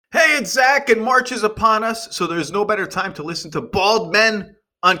it's Zach, and March is upon us, so there's no better time to listen to Bald Men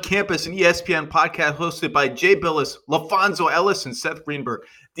on Campus, an ESPN podcast hosted by Jay Billis, LaFonso Ellis, and Seth Greenberg.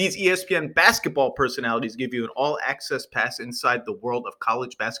 These ESPN basketball personalities give you an all-access pass inside the world of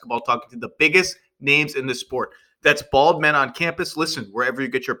college basketball, talking to the biggest names in the sport. That's Bald Men on Campus. Listen wherever you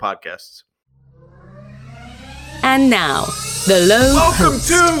get your podcasts. And now, the Low Welcome Post.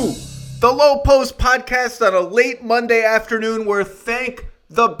 to the Low Post podcast on a late Monday afternoon where thank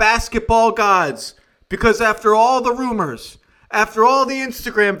the basketball gods, because after all the rumors, after all the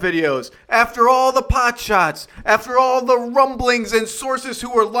Instagram videos, after all the pot shots, after all the rumblings and sources who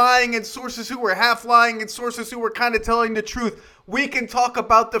were lying and sources who were half lying and sources who were kind of telling the truth, we can talk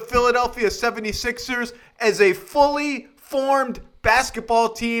about the Philadelphia 76ers as a fully formed basketball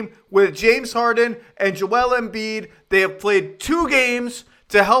team with James Harden and Joel Embiid. They have played 2 games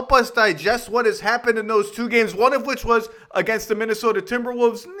to help us digest what has happened in those 2 games, one of which was against the Minnesota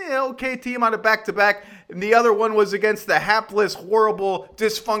Timberwolves, okay team on a back-to-back, and the other one was against the hapless, horrible,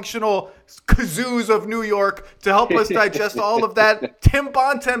 dysfunctional Kazoos of New York. To help us digest all of that, Tim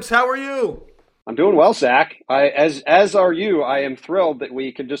Bontemps, how are you? I'm doing well, Zach. As are you. I am thrilled that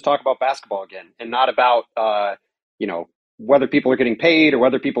we can just talk about basketball again and not about, whether people are getting paid or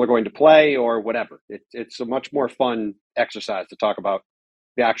whether people are going to play or whatever. It's a much more fun exercise to talk about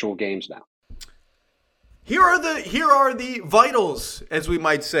the actual games now. Here are the vitals, as we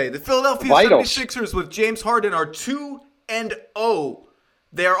might say. The Philadelphia 76ers with James Harden are 2-0.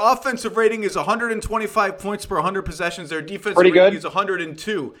 Their offensive rating is 125 points per 100 possessions. Their defensive rating is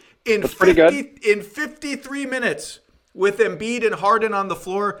 102. In 53 minutes with Embiid and Harden on the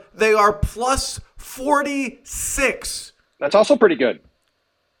floor, they are plus 46. That's also pretty good.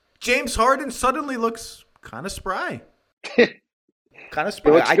 James Harden suddenly looks kind of spry.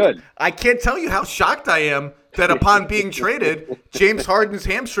 Looks good. I can't tell you how shocked I am that upon being traded, James Harden's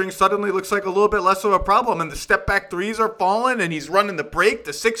hamstring suddenly looks like a little bit less of a problem, and the step-back threes are falling, and he's running the break.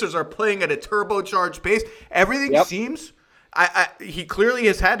 The Sixers are playing at a turbocharged pace. Everything seems he clearly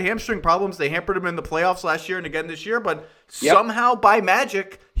has had hamstring problems. They hampered him in the playoffs last year and again this year, but somehow by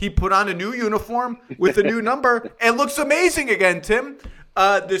magic, he put on a new uniform with a new number and looks amazing again, Tim.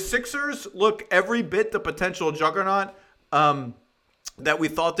 The Sixers look every bit the potential juggernaut that we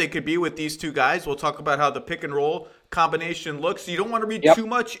thought they could be with these 2 guys. We'll talk about how the pick and roll combination looks. You don't want to read too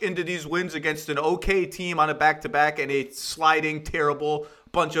much into these wins against an okay team on a back-to-back and a sliding, terrible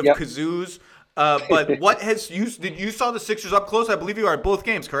bunch of kazoos. But did you saw the Sixers up close? I believe you are at both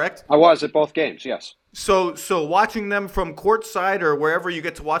games, correct? I was at both games, yes. So watching them from courtside or wherever you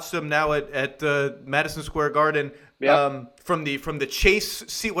get to watch them now at Madison Square Garden, from the Chase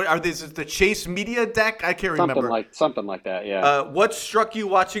seat, what are these? The Chase Media Deck? I can't remember. Something like that. Yeah. What struck you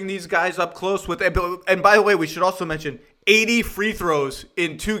watching these guys up close with? And by the way, we should also mention 80 free throws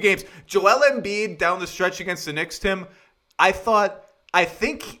in 2 games. Joel Embiid down the stretch against the Knicks. Tim, I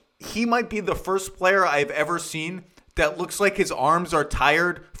think he might be the first player I've ever seen that looks like his arms are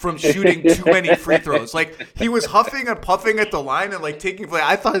tired from shooting too many free throws. Like, he was huffing and puffing at the line and taking play.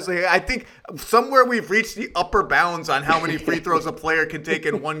 I think somewhere we've reached the upper bounds on how many free throws a player can take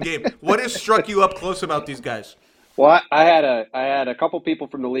in one game. What has struck you up close about these guys? Well, I had a couple people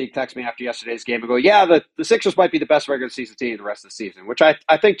from the league text me after yesterday's game and go, the Sixers might be the best regular season team the rest of the season, which I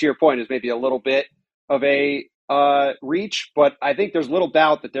think, to your point, is maybe a little bit of a reach, but I think there's little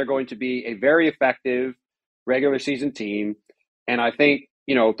doubt that they're going to be a very effective regular season team. And I think,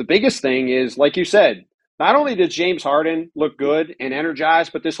 the biggest thing is, like you said, not only does James Harden look good and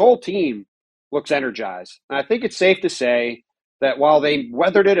energized, but this whole team looks energized. And I think it's safe to say that while they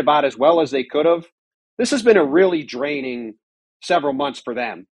weathered it about as well as they could have, this has been a really draining several months for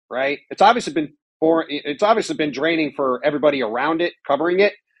them, right? It's obviously been draining for everybody around it, covering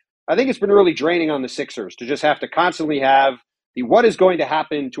it. I think it's been really draining on the Sixers to just have to constantly have the what is going to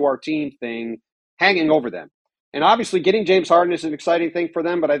happen to our team thing hanging over them. And obviously getting James Harden is an exciting thing for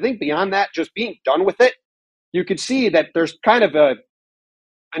them, but I think beyond that, just being done with it, you could see that there's kind of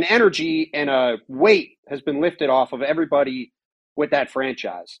an energy and a weight has been lifted off of everybody with that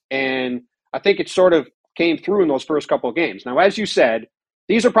franchise. And I think it sort of came through in those first couple of games. Now, as you said,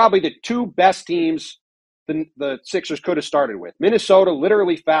 these are probably the 2 best teams the Sixers could have started with. Minnesota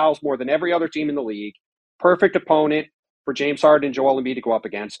literally fouls more than every other team in the league. Perfect opponent for James Harden and Joel Embiid to go up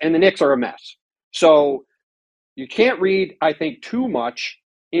against. And the Knicks are a mess. So you can't read, I think, too much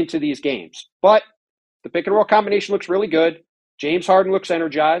into these games. But the pick and roll combination looks really good. James Harden looks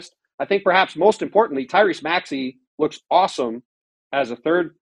energized. I think perhaps most importantly, Tyrese Maxey looks awesome as a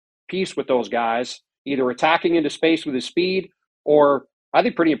third piece with those guys, either attacking into space with his speed or, I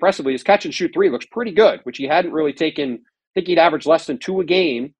think pretty impressively, his catch and shoot 3 looks pretty good, which he hadn't really taken. I think he'd averaged less than 2 a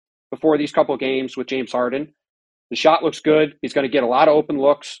game before these couple of games with James Harden. The shot looks good. He's going to get a lot of open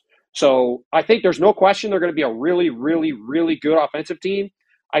looks. So I think there's no question they're going to be a really, really, really good offensive team.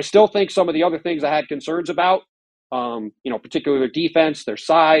 I still think some of the other things I had concerns about, particularly their defense, their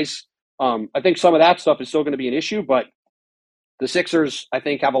size, I think some of that stuff is still going to be an issue, but the Sixers, I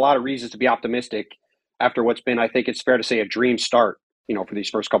think, have a lot of reasons to be optimistic after what's been, I think it's fair to say, a dream start, for these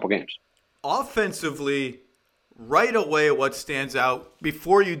first couple games. Offensively, right away, what stands out,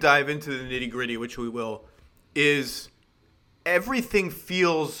 before you dive into the nitty-gritty, which we will, is everything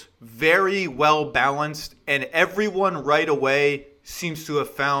feels very well balanced, and everyone right away seems to have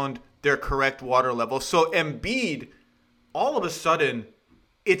found their correct water level. So Embiid, all of a sudden,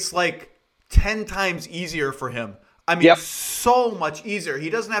 it's like 10 times easier for him. I mean, so much easier. He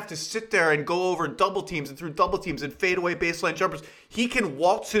doesn't have to sit there and go over double teams and through double teams and fade away baseline jumpers. He can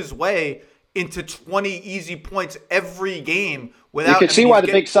waltz his way into 20 easy points every game without. You can see why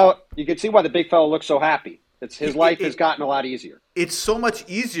the big fella looks so happy. His life has gotten a lot easier. It's so much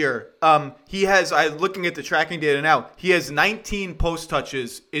easier. He has. I'm looking at the tracking data now. He has 19 post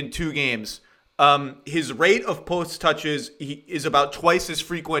touches in 2 games. His rate of post touches is about twice as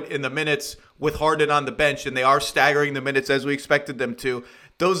frequent in the minutes with Harden on the bench, and they are staggering the minutes as we expected them to.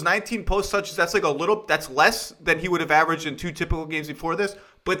 Those 19 post touches, that's less than he would have averaged in 2 typical games before this,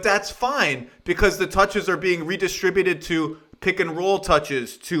 but that's fine because the touches are being redistributed to pick and roll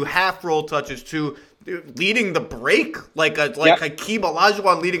touches, to half roll touches, to leading the break like Hakeem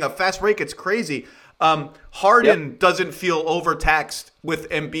Olajuwon leading a fast break. It's crazy. Harden doesn't feel overtaxed with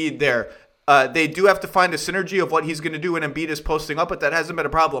Embiid there. They do have to find a synergy of what he's going to do when Embiid is posting up, but that hasn't been a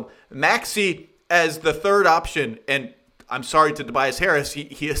problem. Maxey as the third option, and I'm sorry to Tobias Harris,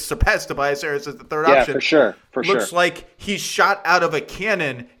 he has surpassed Tobias Harris as the third option. Yeah, for sure. Looks like he's shot out of a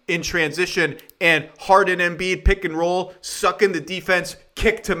cannon in transition, and Harden Embiid pick and roll, suck in the defense,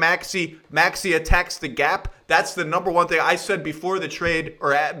 kick to Maxey. Maxey attacks the gap. That's the number one thing I said before the trade,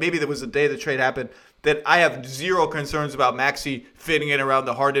 or maybe that was the day the trade happened, that I have zero concerns about Maxey fitting in around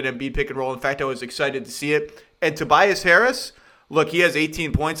the Harden and Embiid pick and roll. In fact, I was excited to see it. And Tobias Harris, look, he has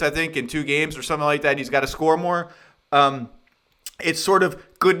 18 points, I think, in 2 games or something like that. He's got to score more. It's sort of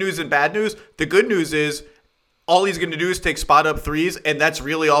good news and bad news. The good news is all he's going to do is take spot-up threes, and that's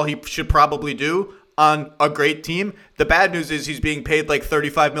really all he should probably do on a great team. The bad news is he's being paid like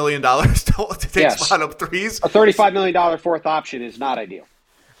 $35 million to take spot-up threes. A $35 million fourth option is not ideal.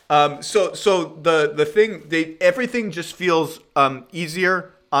 So the thing, everything just feels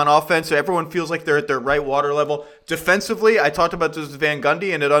easier on offense. So everyone feels like they're at their right water level. Defensively, I talked about this with Van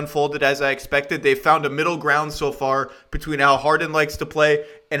Gundy, and it unfolded as I expected. They found a middle ground so far between how Harden likes to play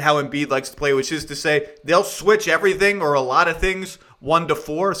and how Embiid likes to play, which is to say they'll switch everything or a lot of things 1 to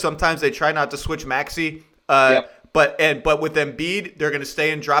 4. Sometimes they try not to switch Maxey. But with Embiid, they're going to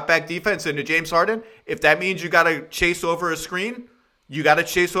stay in drop back defense. And to James Harden, if that means you got to chase over a screen, you got to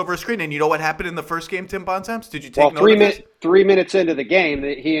chase over a screen. And you know what happened in the first game, Tim Bontemps? Did you take note of this? 3 minutes into the game,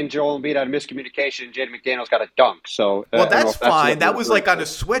 he and Joel Embiid had a miscommunication, and Jaden McDaniels got a dunk. So that's fine. That was like on a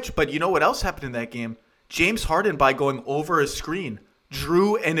switch. But you know what else happened in that game? James Harden, by going over a screen,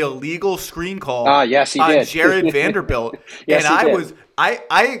 drew an illegal screen call yes, he on did. Jared Vanderbilt. Yes,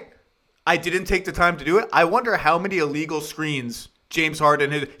 and I didn't take the time to do it. I wonder how many illegal screens James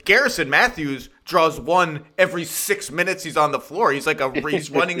Harden has. Garrison Matthews draws one every 6 minutes he's on the floor. He's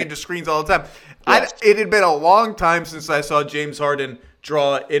he's running into screens all the time. Yes. It had been a long time since I saw James Harden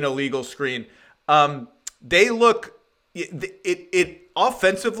draw an illegal screen. They look it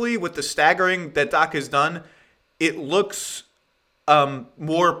offensively with the staggering that Doc has done. It looks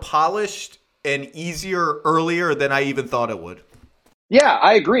more polished and easier earlier than I even thought it would. Yeah,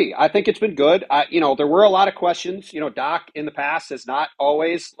 I agree. I think it's been good. There were a lot of questions. Doc in the past has not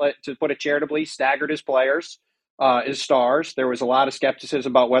always, to put it charitably, staggered his players, his stars. There was a lot of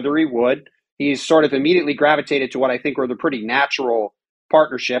skepticism about whether he would. He's sort of immediately gravitated to what I think were the pretty natural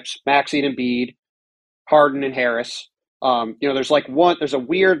partnerships, Maxey and Embiid, Harden and Harris. There's a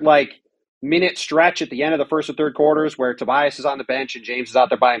weird minute stretch at the end of the first and third quarters where Tobias is on the bench and James is out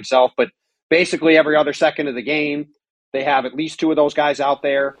there by himself. But basically every other second of the game, they have at least 2 of those guys out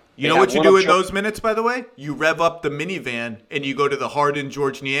there. You know what you do in those minutes, by the way? You rev up the minivan and you go to the Harden,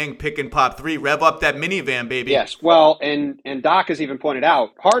 George Niang pick and pop 3. Rev up that minivan, baby. Yes. Well, and Doc has even pointed out,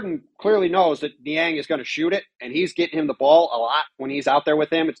 Harden clearly knows that Niang is going to shoot it, and he's getting him the ball a lot when he's out there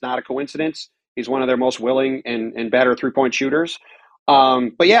with him. It's not a coincidence. He's one of their most willing and better three-point shooters.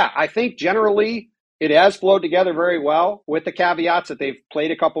 But yeah, I think generally it has flowed together very well, with the caveats that they've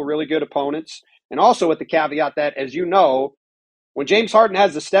played a couple really good opponents. And also with the caveat that, as you know, when James Harden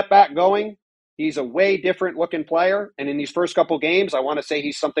has the step back going, he's a way different looking player. And in these first couple games, I want to say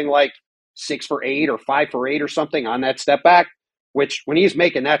he's something like 6 for 8 or 5 for 8 or something on that step back, which when he's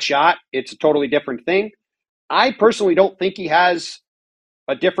making that shot, it's a totally different thing. I personally don't think he has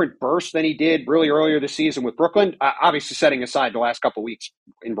a different burst than he did really earlier this season with Brooklyn. Obviously, setting aside the last couple of weeks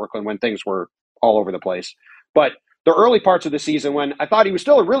in Brooklyn when things were all over the place. But the early parts of the season when I thought he was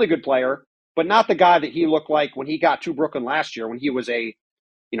still a really good player, but not the guy that he looked like when he got to Brooklyn last year when he was a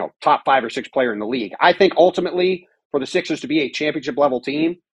top 5 or 6 player in the league. I think ultimately for the Sixers to be a championship level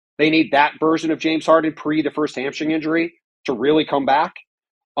team, they need that version of James Harden pre the first hamstring injury to really come back.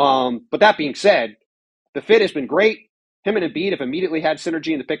 But that being said, the fit has been great. Him and Embiid have immediately had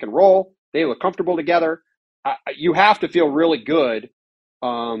synergy in the pick and roll. They look comfortable together. You have to feel really good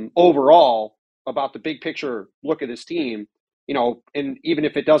overall about the big picture look of this team, and even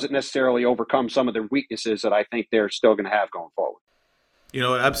if it doesn't necessarily overcome some of the weaknesses that I think they're still going to have going forward. You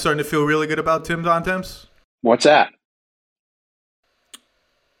know what I'm starting to feel really good about, Tim Bontemps? What's that?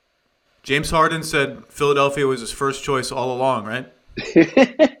 James Harden said Philadelphia was his first choice all along, right?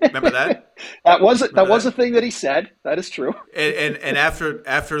 Remember that? That was a thing that he said. That is true. And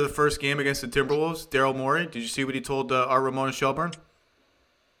after the first game against the Timberwolves, Daryl Morey, did you see what he told our Ramona Shelburne?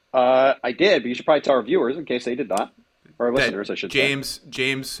 I did, but you should probably tell our viewers in case they did not. Or listeners, I should say. say.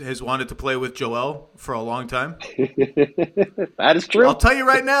 James has wanted to play with Joel for a long time. That is true. I'll tell you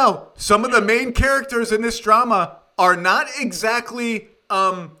right now, some of the main characters in this drama are not exactly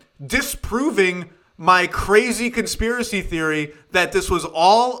disproving my crazy conspiracy theory that this was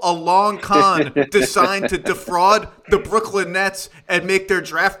all a long con designed to defraud the Brooklyn Nets and make their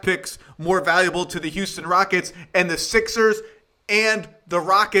draft picks more valuable to the Houston Rockets, and the Sixers and the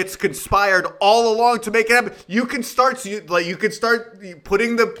Rockets conspired all along to make it happen. You can start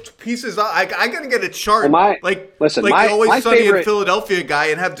putting the pieces on. I gotta get a chart, my Always Sunny favorite in Philadelphia guy,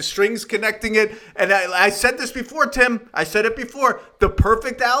 and have the strings connecting it. And I said this before, Tim. I said it before. The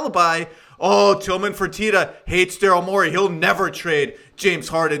perfect alibi. Oh, Tillman Fertitta hates Daryl Morey. He'll never trade James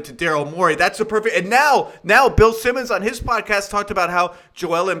Harden to Daryl Morey. That's the perfect. And now Bill Simmons on his podcast talked about how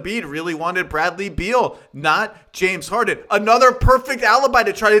Joel Embiid really wanted Bradley Beal, not James Harden. Another perfect alibi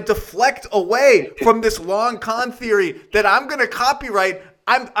to try to deflect away from this long con theory that I'm going to copyright.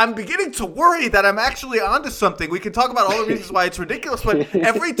 I'm beginning to worry that I'm actually onto something. We can talk about all the reasons why it's ridiculous, but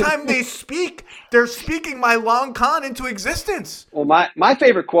every time they speak, they're speaking my long con into existence. Well, my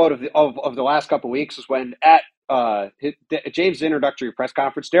favorite quote of the last couple of weeks was when at James' introductory press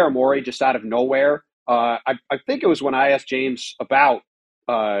conference, Daryl Morey just out of nowhere. I think it was when I asked James about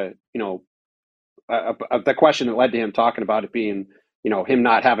the question that led to him talking about it being him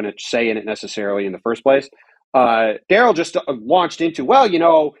not having a say in it necessarily in the first place. Daryl just launched into, I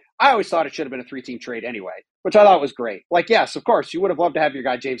always thought it should have been a 3-team trade anyway, which I thought was great. Like, yes, of course, you would have loved to have your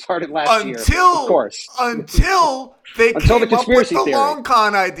guy James Harden last year. Of course. Until they came up with the long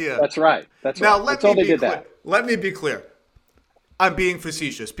con idea. That's right. Now, let me be clear. I'm being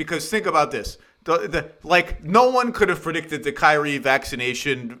facetious because think about this. No one could have predicted the Kyrie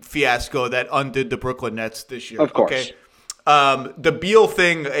vaccination fiasco that undid the Brooklyn Nets this year. Of course. Okay? The Beal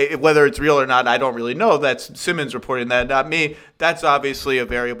thing, whether it's real or not, I don't really know. That's Simmons reporting that, not me. That's obviously a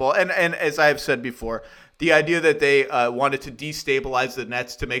variable. And as I have said before, the idea that they wanted to destabilize the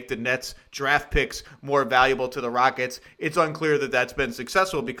Nets to make the Nets draft picks more valuable to the Rockets, it's unclear that that's been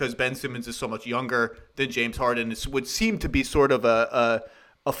successful because Ben Simmons is so much younger than James Harden. It would seem to be sort of a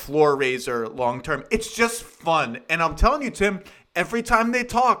floor raiser long term. It's just fun. And I'm telling you, Tim, every time they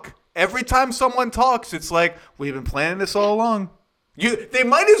talk, every time someone talks, it's like, we've been planning this all along. They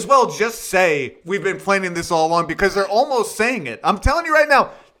might as well just say, we've been planning this all along, because they're almost saying it. I'm telling you right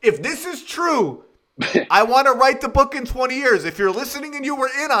now, if this is true, I want to write the book in 20 years. If you're listening and you were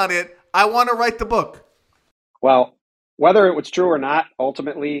in on it, I want to write the book. Well, whether it was true or not,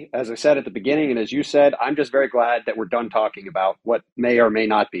 ultimately, as I said at the beginning, and as you said, I'm just very glad that we're done talking about what may or may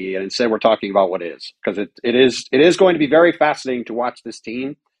not be, and instead we're talking about what is. Because it is going to be very fascinating to watch this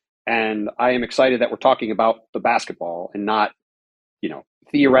team. And I am excited that we're talking about the basketball and not,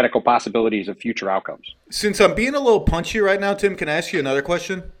 theoretical possibilities of future outcomes. Since I'm being a little punchy right now, Tim, can I ask you another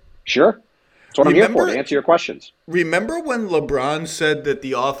question? Sure. That's what I'm here for, to answer your questions. Remember when LeBron said that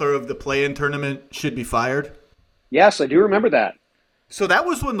the author of the play-in tournament should be fired? Yes, I do remember that. So that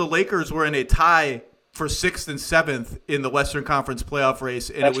was when the Lakers were in a tie for 6th and 7th in the Western Conference playoff race,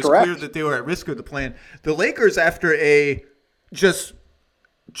 and That's it was correct. clear that they were at risk of the play-in. The Lakers, after a just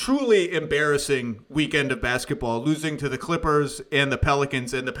truly embarrassing weekend of basketball, losing to the Clippers and the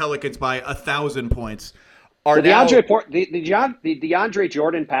Pelicans by 1,000 points, are The now. the DeAndre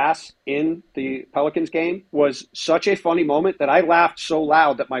Jordan pass in the Pelicans game was such a funny moment that I laughed so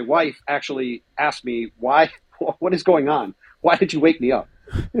loud that my wife actually asked me, "Why? What is going on? Why did you wake me up?"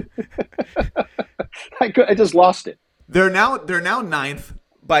 I just lost it. They're now ninth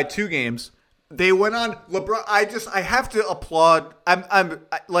by 2 games. They went on LeBron. I have to applaud.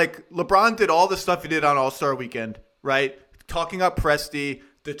 Like LeBron did all the stuff he did on All-Star Weekend, right? Talking up Presti,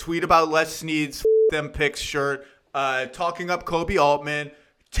 the tweet about Les Snead's them picks shirt, talking up Kobe Altman,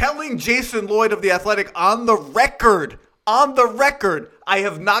 telling Jason Lloyd of The Athletic on the record, I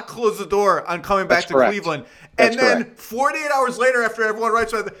have not closed the door on coming back to correct. Cleveland. That's And then correct. 48 hours later, after everyone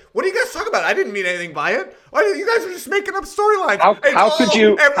writes about it, what are you guys talking about? I didn't mean anything by it. You guys are just making up storylines.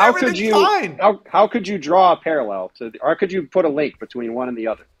 Everything's fine. How could you draw a parallel to, or could you put a link between one and the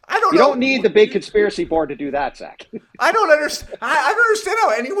other? I don't You know. don't need the big conspiracy board to do that, Zach. I don't understand. I don't understand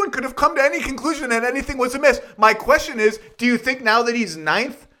how anyone could have come to any conclusion that anything was amiss. My question is, do you think now that he's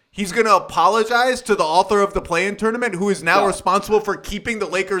ninth, he's going to apologize to the author of the play-in tournament, who is now responsible for keeping the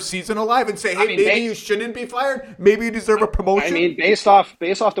Lakers season alive, and say, hey, maybe you shouldn't be fired? Maybe you deserve a promotion? I mean, based off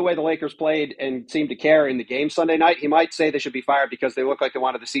the way the Lakers played and seemed to care in the game Sunday night, he might say they should be fired because they look like they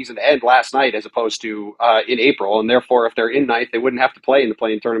wanted the season to end last night as opposed to in April. And therefore, if they're in ninth, they wouldn't have to play in the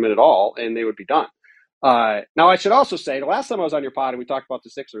play-in tournament at all, and they would be done. Now, I should also say, the last time I was on your pod and we talked about the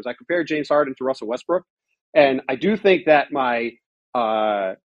Sixers, I compared James Harden to Russell Westbrook. And I do think that my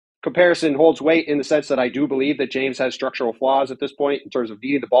comparison holds weight in the sense that I do believe that James has structural flaws at this point in terms of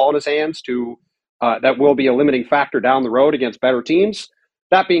needing the ball in his hands to that will be a limiting factor down the road against better teams.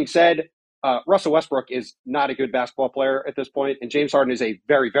 That being said, Russell Westbrook is not a good basketball player at this point, and James Harden is a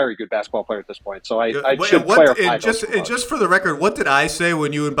very, very good basketball player at this point. So I should clarify. Just for the record, what did I say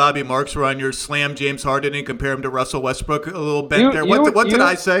when you and Bobby Marks were on your slam James Harden and compare him to Russell Westbrook a little bent there? What did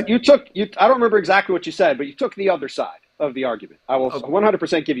I say? I don't remember exactly what you said, but you took the other side of the argument. I will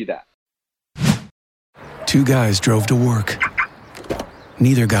 100% give you that. Two guys drove to work.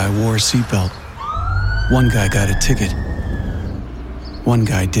 Neither guy wore a seatbelt. One guy got a ticket. One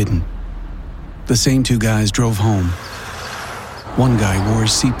guy didn't. The same two guys drove home. One guy wore a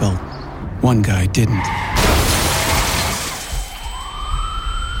seatbelt. One guy didn't.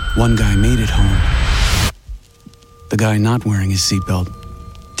 One guy made it home. The guy not wearing his seatbelt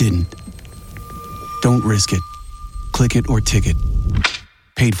didn't. Don't risk it. Click it or ticket.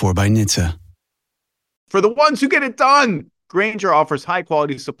 Paid for by NHTSA. For the ones who get it done, Grainger offers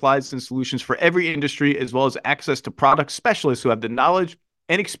high-quality supplies and solutions for every industry, as well as access to product specialists who have the knowledge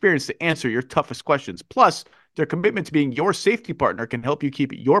and experience to answer your toughest questions. Plus, their commitment to being your safety partner can help you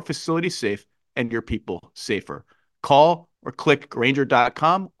keep your facility safe and your people safer. Call or click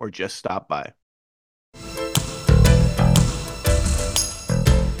Grainger.com or just stop by.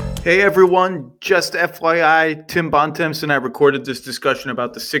 Hey everyone, just FYI, Tim Bontemps and I recorded this discussion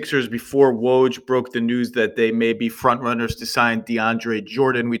about the Sixers before Woj broke the news that they may be frontrunners to sign DeAndre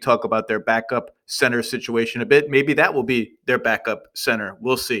Jordan. We talk about their backup center situation a bit. Maybe that will be their backup center.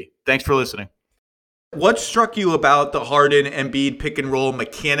 We'll see. Thanks for listening. What struck you about the Harden Embiid pick and roll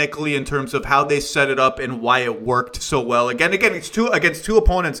mechanically in terms of how they set it up and why it worked so well? Again, it's against two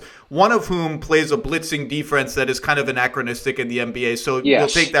opponents, one of whom plays a blitzing defense that is kind of anachronistic in the NBA. So We'll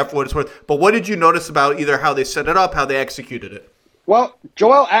take that for what it's worth. But what did you notice about either how they set it up, how they executed it? Well,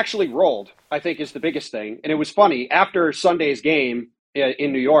 Joel actually rolled, I think, is the biggest thing. And it was funny. After Sunday's game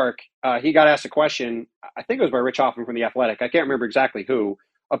in New York, he got asked a question, I think it was by Rich Hoffman from The Athletic, I can't remember exactly who,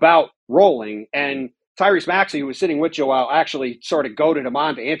 about rolling. And Tyrese Maxey, who was sitting with Joel, actually sort of goaded him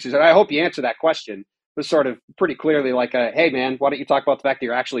on to answer. He said, I hope you answer that question. It was sort of pretty clearly like, hey, man, why don't you talk about the fact that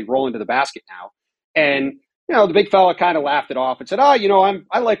you're actually rolling to the basket now? And, the big fella kind of laughed it off and said, I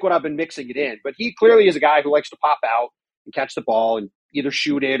like what I've been mixing it in. But he clearly is a guy who likes to pop out and catch the ball and either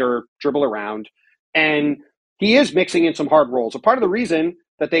shoot it or dribble around. And he is mixing in some hard rolls. So part of the reason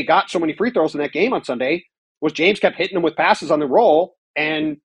that they got so many free throws in that game on Sunday was James kept hitting them with passes on the roll.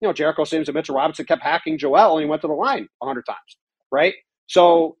 And Jericho Sims and Mitchell Robinson kept hacking Joel, and he went to the line 100 times, right?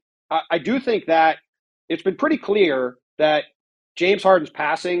 So I do think that it's been pretty clear that James Harden's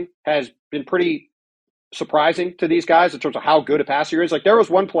passing has been pretty surprising to these guys in terms of how good a passer he is. Like, there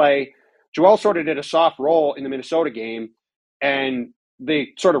was one play, Joel sort of did a soft roll in the Minnesota game, and they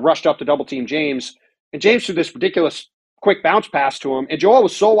sort of rushed up to double-team James, and James threw this ridiculous quick bounce pass to him, and Joel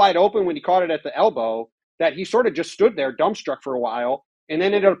was so wide open when he caught it at the elbow that he sort of just stood there dumbstruck for a while, and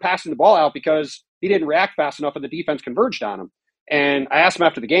then ended up passing the ball out because he didn't react fast enough and the defense converged on him. And I asked him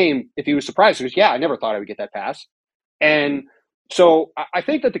after the game if he was surprised. He goes, yeah, I never thought I would get that pass. And so I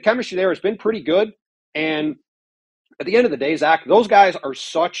think that the chemistry there has been pretty good. And at the end of the day, Zach, those guys are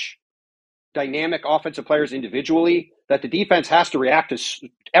such dynamic offensive players individually that the defense has to react to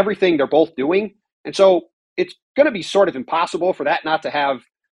everything they're both doing. And so it's going to be sort of impossible for that not to have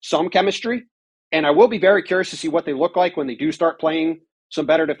some chemistry. And I will be very curious to see what they look like when they do start playing some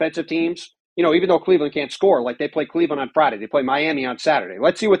better defensive teams. You know, even though Cleveland can't score, like they play Cleveland on Friday, they play Miami on Saturday.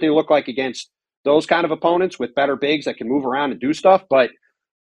 Let's see what they look like against those kind of opponents with better bigs that can move around and do stuff. But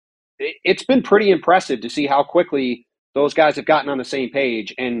it's been pretty impressive to see how quickly those guys have gotten on the same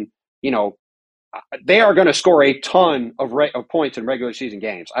page. And, you know, they are going to score a ton of points in regular season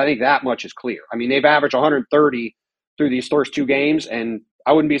games. I think that much is clear. I mean, they've averaged 130 through these first 2 games, and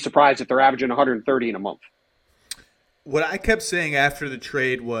I wouldn't be surprised if they're averaging 130 in a month. What I kept saying after the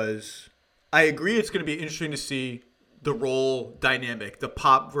trade was, I agree it's going to be interesting to see the role dynamic, the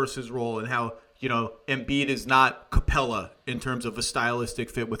pop versus role, and how, you know, Embiid is not Capella in terms of a stylistic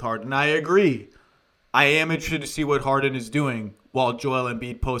fit with Harden. I agree. I am interested to see what Harden is doing while Joel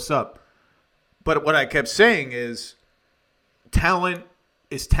Embiid posts up. But what I kept saying is talent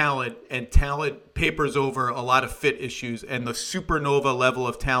is talent, and talent papers over a lot of fit issues, and the supernova level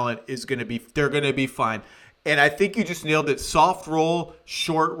of talent is going to be, they're going to be fine. And I think you just nailed it. Soft roll,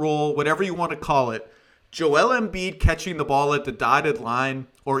 short roll, whatever you want to call it. Joel Embiid catching the ball at the dotted line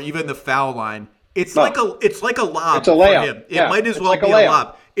or even the foul line, it's like a lob. It's a layup. For him. It might as well be a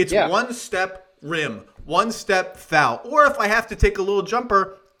lob. It's one step rim, one step foul. Or if I have to take a little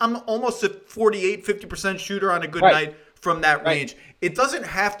jumper, I'm almost a 48, 50% shooter on a good night from that range. It doesn't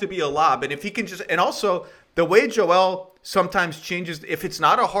have to be a lob. And if he can just – and also the way Joel sometimes changes, if it's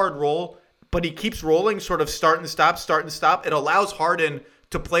not a hard roll, but he keeps rolling, sort of start and stop, it allows Harden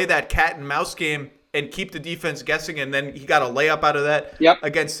to play that cat and mouse game and keep the defense guessing, and then he got a layup out of that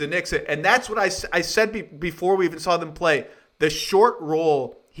against the Knicks. And that's what I said before we even saw them play. The short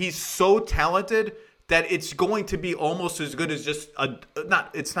roll, he's so talented – that it's going to be almost as good as just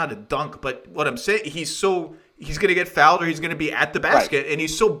it's not a dunk, but what I'm saying, he's going to get fouled or he's going to be at the basket, and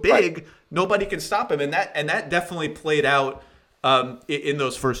he's so big, nobody can stop him, and that definitely played out in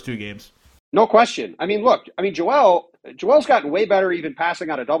those first 2 games. No question. I mean, look, Joel's gotten way better even passing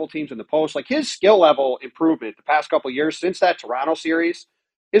out of double teams in the post. Like his skill level improvement the past couple of years since that Toronto series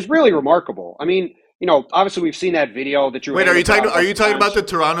is really remarkable. I mean, you know, obviously we've seen that video that Are you talking about the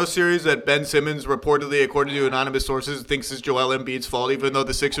Toronto series that Ben Simmons reportedly, according to anonymous sources, thinks is Joel Embiid's fault, even though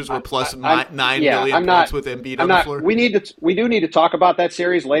the Sixers were plus 9 million points with Embiid on the floor? We do need to talk about that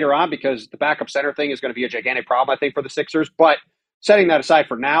series later on because the backup center thing is going to be a gigantic problem, I think, for the Sixers. But setting that aside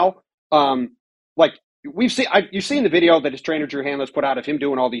for now, like you've seen the video that his trainer Drew Hanlon's put out of him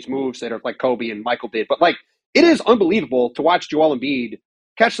doing all these moves that are like Kobe and Michael did. But like it is unbelievable to watch Joel Embiid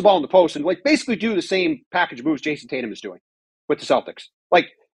catch the ball in the post and like basically do the same package moves Jason Tatum is doing with the Celtics. Like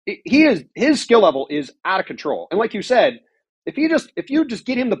his skill level is out of control. And like you said, if you just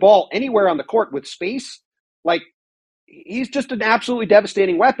get him the ball anywhere on the court with space, like he's just an absolutely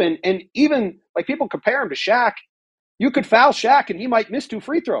devastating weapon. And even like people compare him to Shaq, you could foul Shaq and he might miss 2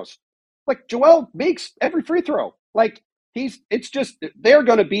 free throws. Like Joel makes every free throw. Like they're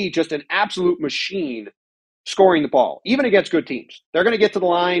going to be just an absolute machine scoring the ball, even against good teams. They're going to get to the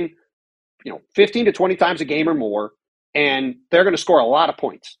line, 15 to 20 times a game or more, and they're going to score a lot of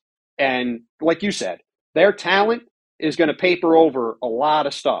points. And like you said, their talent is going to paper over a lot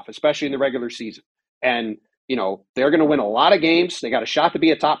of stuff, especially in the regular season. And, they're going to win a lot of games. They got a shot to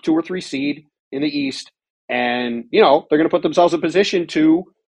be a top 2 or 3 seed in the East. And, they're going to put themselves in position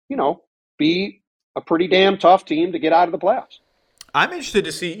to, be a pretty damn tough team to get out of the playoffs. I'm interested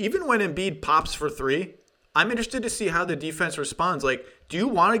to see, even when Embiid pops for 3, I'm interested to see how the defense responds. Like, do you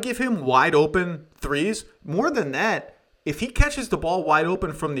want to give him wide open threes? More than that, if he catches the ball wide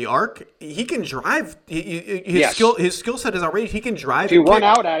open from the arc, he can drive. His skill set is outrageous. He can drive. If you run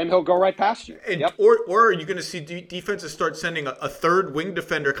out at him, he'll go right past you. And, or are you going to see defenses start sending a third wing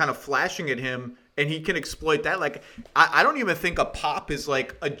defender kind of flashing at him, and he can exploit that? Like, I don't even think a pop is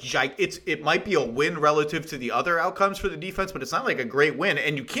like it might be a win relative to the other outcomes for the defense, but it's not like a great win.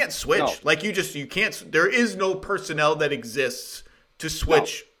 And you can't switch. No. Like you can't. There is no personnel that exists to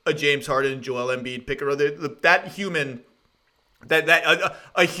switch a James Harden, Joel Embiid pick or that human.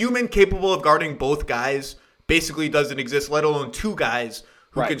 A human capable of guarding both guys basically doesn't exist, let alone 2 guys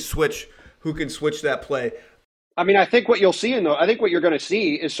who can switch that play. I mean, I think what you'll see I think what you're going to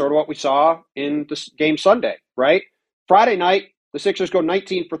see is sort of what we saw in this game Sunday, right? Friday night, the Sixers go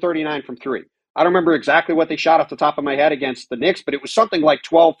 19 for 39 from 3. I don't remember exactly what they shot off the top of my head against the Knicks, but it was something like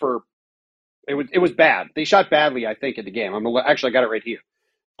 12 for. It was bad. They shot badly, I think, in the game. Actually, I got it right here.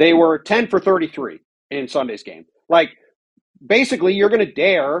 They were 10 for 33 in Sunday's game. Like, basically, you're going to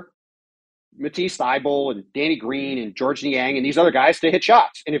dare Matisse Thybulle and Danny Green and George Niang and these other guys to hit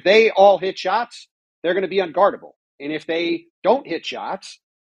shots. And if they all hit shots, they're going to be unguardable. And if they don't hit shots,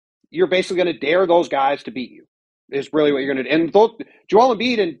 you're basically going to dare those guys to beat you. Is really what you're going to do. And both Joel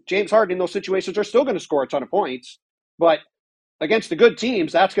Embiid and James Harden in those situations are still going to score a ton of points. But against the good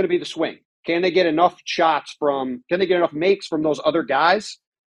teams, that's going to be the swing. Can they get enough makes from those other guys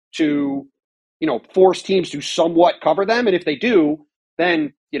to, force teams to somewhat cover them? And if they do,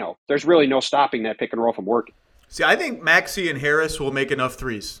 then, there's really no stopping that pick and roll from working. See, I think Maxey and Harris will make enough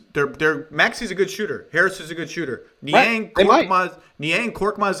threes. Maxey's a good shooter. Harris is a good shooter. Niang,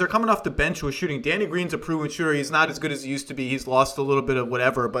 Korkmaz, they're coming off the bench with shooting. Danny Green's a proven shooter. He's not as good as he used to be. He's lost a little bit of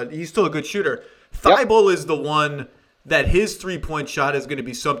whatever, but he's still a good shooter. Thybulle is the one that his three-point shot is going to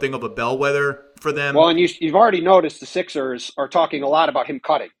be something of a bellwether for them. Well, and you've already noticed the Sixers are talking a lot about him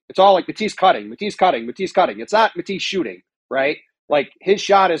cutting. It's all like Matisse cutting. It's not Matisse shooting, right? Like his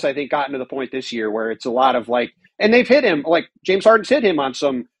shot has, I think, gotten to the point this year where it's a lot of like, and they've hit him, like James Harden's hit him on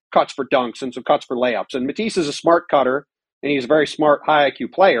some cuts for dunks and some cuts for layups. And Matisse is a smart cutter and he's a very smart, high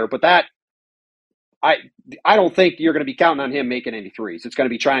IQ player. But that, I don't think you're going to be counting on him making any threes. It's going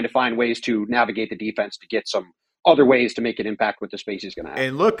to be trying to find ways to navigate the defense to get some other ways to make an impact with the space he's going to have.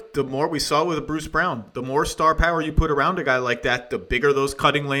 And look, the more we saw with Bruce Brown, the more star power you put around a guy like that, the bigger those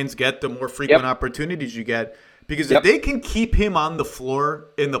cutting lanes get, the more frequent opportunities you get. Because if they can keep him on the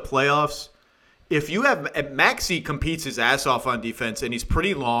floor in the playoffs, if you have Maxey competes his ass off on defense and he's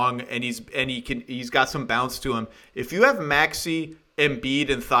pretty long and he's got some bounce to him. If you have Maxey, Embiid,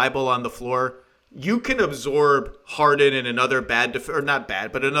 and Thybulle on the floor, you can absorb Harden and another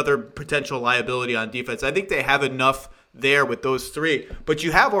another potential liability on defense. I think they have enough there with those three. But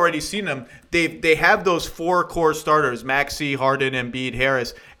you have already seen them. They have those four core starters, Maxey, Harden, Embiid,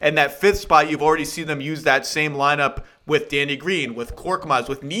 Harris. And that fifth spot, you've already seen them use that same lineup with Danny Green, with Korkmaz,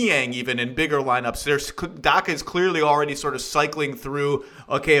 with Niang even in bigger lineups. Doc is clearly already sort of cycling through,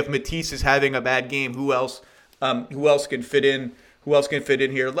 okay, if Matisse is having a bad game, who else can fit in? Who else can fit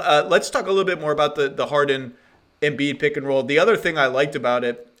in here? Let's talk a little bit more about the Harden Embiid pick and roll. The other thing I liked about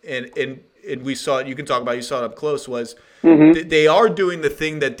it, and we saw it, you saw it up close, was they are doing the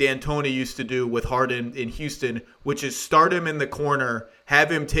thing that D'Antoni used to do with Harden in Houston, which is start him in the corner,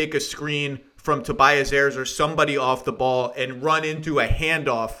 have him take a screen from Tobias Harris or somebody off the ball and run into a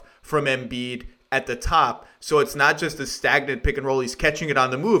handoff from Embiid at the top. So it's not just a stagnant pick and roll. He's catching it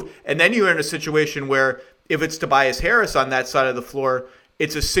on the move. And then you're in a situation where if it's Tobias Harris on that side of the floor,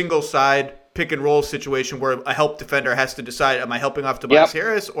 it's a single side pick and roll situation where a help defender has to decide, am I helping off Tobias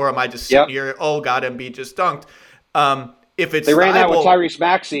Harris or am I just sitting here, oh God, Embiid just dunked. If it's They ran that with Tyrese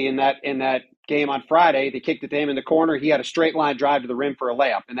Maxey in that game on Friday. They kicked it to him in the corner. He had a straight line drive to the rim for a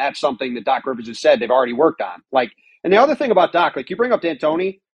layup. And that's something that Doc Rivers has said they've already worked on. And the other thing about Doc, you bring up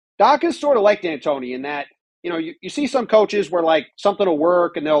D'Antoni, Doc is sort of like D'Antoni in that, you see some coaches where something will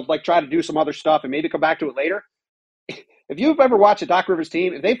work and they'll try to do some other stuff and maybe come back to it later. If you've ever watched a Doc Rivers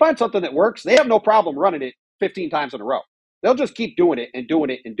team, if they find something that works, they have no problem running it 15 times in a row. They'll just keep doing it and doing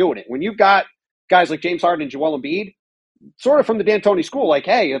it and doing it. When you've got guys like James Harden and Joel Embiid, sort of from the D'Antoni school,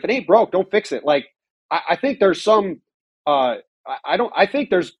 hey, if it ain't broke, don't fix it. I think there's some, I think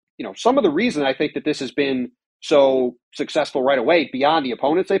there's, some of the reason I think that this has been so successful right away beyond the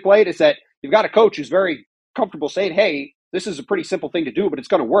opponents they played is that you've got a coach who's very comfortable saying, hey, this is a pretty simple thing to do, but it's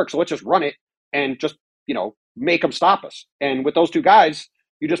going to work. So let's just run it and just, make them stop us. And with those two guys,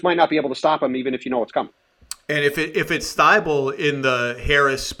 you just might not be able to stop them even if you know what's coming. And if it's Thybulle in the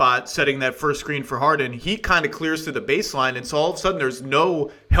Harris spot setting that first screen for Harden, he kind of clears to the baseline. And so all of a sudden there's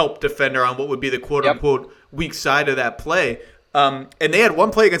no help defender on what would be the quote-unquote weak side of that play. And they had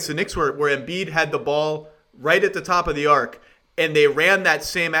one play against the Knicks where Embiid had the ball right at the top of the arc. And they ran that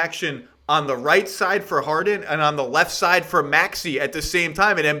same action on the right side for Harden and on the left side for Maxey at the same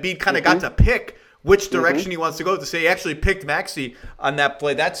time. And Embiid kind of got to pick which direction he wants to go. To say he actually picked Maxey on that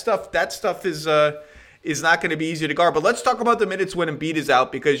play. That stuff is not going to be easy to guard. But let's talk about the minutes when Embiid is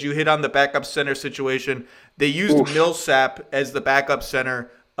out, because you hit on the backup center situation. They used Millsap as the backup center.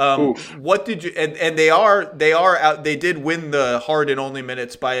 What did you and they are out. They did win the Harden only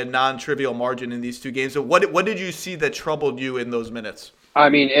minutes by a non-trivial margin in these two games. So what did you see that troubled you in those minutes? I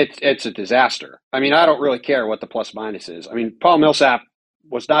mean, it's a disaster. I mean, I don't really care what the plus minus is. I mean, Paul Millsap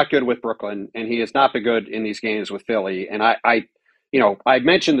was not good with Brooklyn, and he has not been good in these games with Philly. And I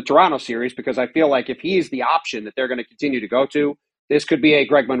mentioned the Toronto series because I feel like if he's the option that they're going to continue to go to, this could be a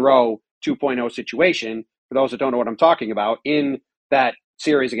Greg Monroe 2.0 situation. For those that don't know what I'm talking about, in that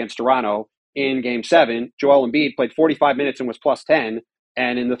series against Toronto in Game 7, Joel Embiid played 45 minutes and was plus 10.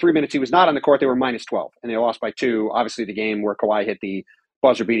 And in the 3 minutes he was not on the court, they were minus 12. And they lost by 2. Obviously, the game where Kawhi hit the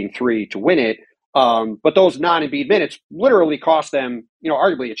buzzer beating three to win it. But those non-Embiid minutes literally cost them,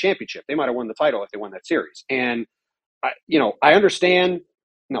 arguably a championship. They might have won the title if they won that series. And I understand.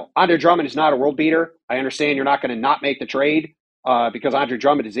 No, Andre Drummond is not a world beater. I understand you're not going to not make the trade because Andre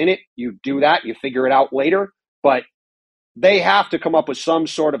Drummond is in it. You do that. You figure it out later. But they have to come up with some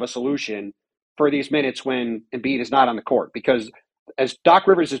sort of a solution for these minutes when Embiid is not on the court. Because as Doc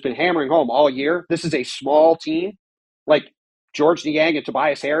Rivers has been hammering home all year, this is a small team. Like George Niang and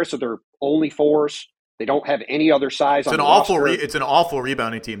Tobias Harris are their only fours. They don't have any other size on the roster. It's an awful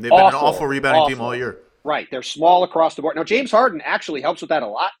rebounding team. They've been an awful rebounding team all year. Right. They're small across the board. Now, James Harden actually helps with that a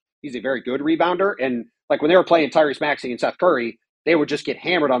lot. He's a very good rebounder. And like when they were playing Tyrese Maxey and Seth Curry, they would just get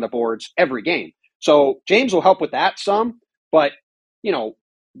hammered on the boards every game. So James will help with that some. But,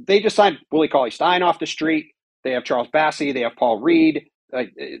 they just signed Willie Cauley-Stein off the street. They have Charles Bassey. They have Paul Reed.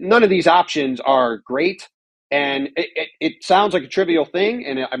 None of these options are great. And it sounds like a trivial thing.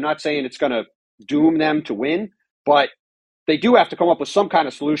 And I'm not saying it's going to doom them to win. But they do have to come up with some kind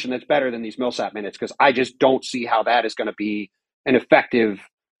of solution that's better than these Millsap minutes, because I just don't see how that is going to be an effective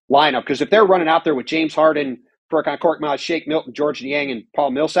lineup. Because if they're running out there with James Harden, Furkan Korkmaz, Shake Milton, George Niang, and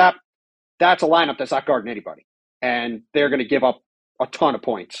Paul Millsap, that's a lineup that's not guarding anybody. And they're going to give up a ton of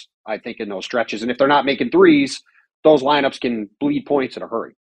points, I think, in those stretches. And if they're not making threes, those lineups can bleed points in a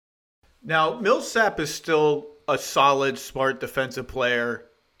hurry. Now, Millsap is still a solid, smart defensive player.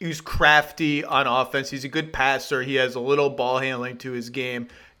 He's crafty on offense. He's a good passer. He has a little ball handling to his game.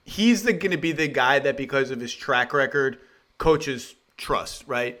 He's going to be the guy that, because of his track record, coaches trust,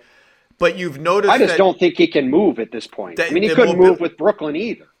 right? But you've noticed I just don't think he can move at this point. He couldn't move with Brooklyn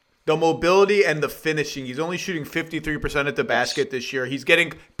either. The mobility and the finishing. He's only shooting 53% at the basket this year.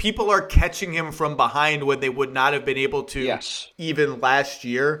 People are catching him from behind when they would not have been able to even last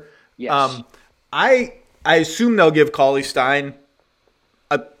year. Yes. I assume they'll give Cauley-Stein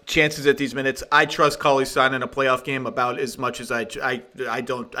chances at these minutes. I trust Cauley-Stein in a playoff game about as much as I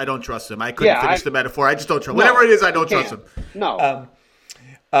don't trust him. I couldn't finish the metaphor. I just don't trust him. Whatever it is, I don't trust him. No.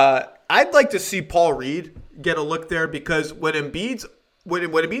 I'd like to see Paul Reed get a look there, because when Embiid's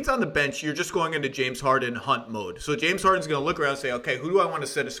on the bench, you're just going into James Harden hunt mode. So James Harden's going to look around and say, okay, who do I want to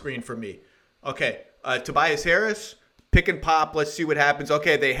set a screen for me? Okay, Tobias Harris, pick and pop. Let's see what happens.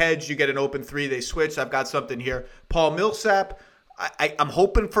 Okay, they hedge. You get an open three. They switch. I've got something here. Paul Millsap, I'm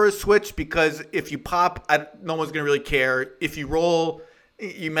hoping for a switch, because if you pop, no one's going to really care. If you roll,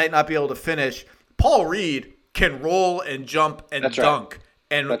 you might not be able to finish. Paul Reed can roll and jump and dunk.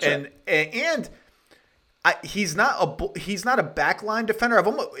 Right. And he's not a backline defender. I've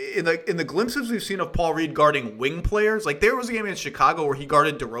almost in the glimpses we've seen of Paul Reed guarding wing players, like there was a game in Chicago where he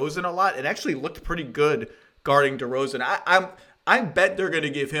guarded DeRozan a lot and actually looked pretty good guarding DeRozan. I bet they're going to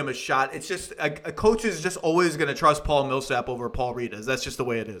give him a shot. It's just a coach is just always going to trust Paul Millsap over Paul Reed. That's just the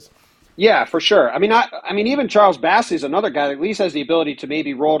way it is. Yeah, for sure. I mean, even Charles Bassey is another guy that at least has the ability to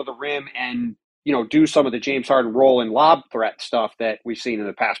maybe roll to the rim and do some of the James Harden roll and lob threat stuff that we've seen in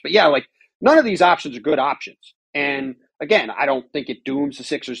the past. But yeah, like none of these options are good options. And again, I don't think it dooms the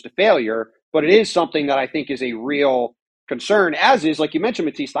Sixers to failure, but it is something that I think is a real concern. As is, like you mentioned,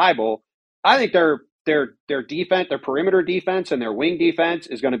 Matisse Thybulle. I think their defense, their perimeter defense, and their wing defense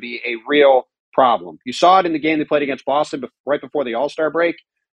is going to be a real problem. You saw it in the game they played against Boston right before the All-Star break.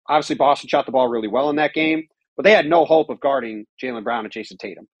 Obviously, Boston shot the ball really well in that game, but they had no hope of guarding Jaylen Brown and Jason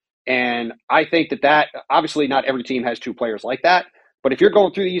Tatum. And I think that obviously not every team has two players like that, but if you're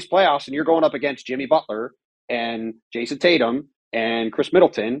going through these playoffs and you're going up against Jimmy Butler and Jason Tatum and Chris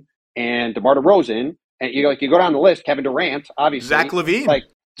Middleton and DeMar DeRozan, and you go down the list, Kevin Durant, obviously. Zach LaVine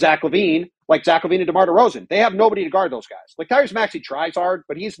and DeMar DeRozan. They have nobody to guard those guys. Like Tyrese Maxey tries hard,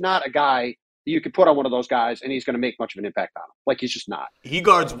 but he's not a guy that you could put on one of those guys and he's going to make much of an impact on him. Like he's just not. He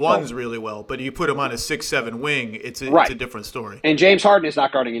guards ones really well, but you put him on a 6'7" wing, it's a different story. And James Harden is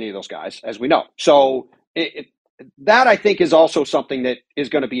not guarding any of those guys, as we know. So that I think is also something that is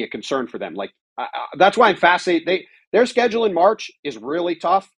going to be a concern for them. Like that's why I'm fascinated. Their schedule in March is really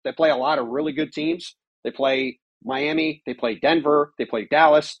tough. They play a lot of really good teams. They play Miami, they play Denver, they play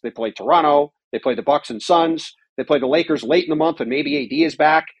Dallas, they play Toronto, they play the Bucks and Suns, they play the Lakers late in the month, and maybe AD is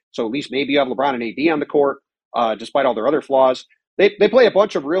back, so at least maybe you have LeBron and AD on the court, despite all their other flaws. They play a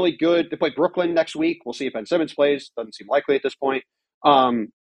bunch of really good. They play Brooklyn next week. We'll see if Ben Simmons plays. Doesn't seem likely at this point.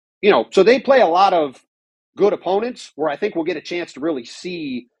 So they play a lot of good opponents where I think we'll get a chance to really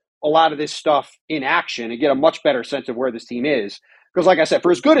see a lot of this stuff in action and get a much better sense of where this team is. Because like I said,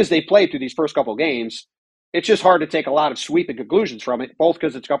 for as good as they played through these first couple of games, it's just hard to take a lot of sweeping conclusions from it, both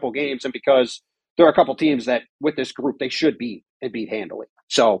because it's a couple of games and because there are a couple of teams that with this group they should beat and beat handily.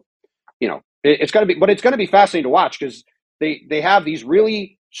 So, it's going to be fascinating to watch because they have these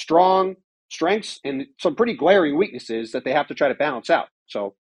really strong strengths and some pretty glaring weaknesses that they have to try to balance out.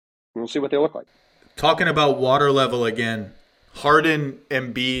 So we'll see what they look like. Talking about water level again, Harden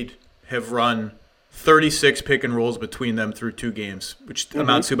and Embiid have run 36 pick and rolls between them through 2 games, which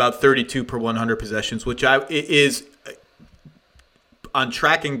amounts to about 32 per 100 possessions, which is on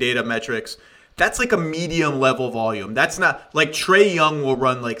tracking data metrics. That's like a medium level volume. That's not like Trae Young will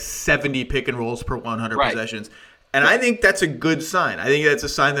run like 70 pick and rolls per 100 possessions. And I think that's a good sign. I think that's a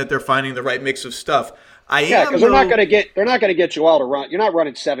sign that they're finding the right mix of stuff. Because they're not going to get Joel to run. You're not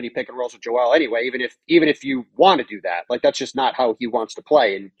running 70 pick and rolls with Joel anyway. Even if you want to do that, like that's just not how he wants to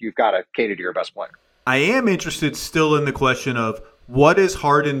play, and you've got to cater to your best player. I am interested still in the question of what is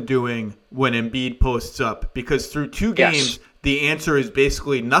Harden doing when Embiid posts up, because through 2 games the answer is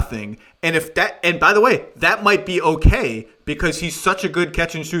basically nothing. And by the way, that might be okay because he's such a good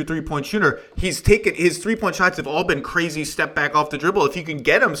catch and shoot 3-point shooter. He's taken his 3-point shots have all been crazy step back off the dribble. If you can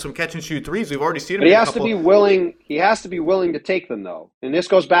get him some catch and shoot threes, we've already seen him. But he has to be willing. He has to be willing to take them though. And this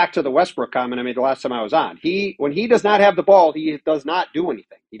goes back to the Westbrook comment I made the last time I was on. When he does not have the ball, he does not do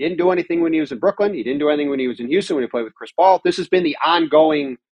anything. He didn't do anything when he was in Brooklyn. He didn't do anything when he was in Houston when he played with Chris Paul. This has been the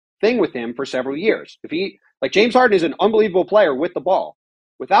ongoing thing with him for several years. James Harden is an unbelievable player with the ball.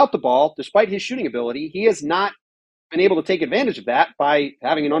 Without the ball, despite his shooting ability, he has not been able to take advantage of that by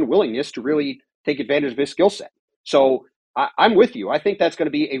having an unwillingness to really take advantage of his skill set. So I'm with you. I think that's going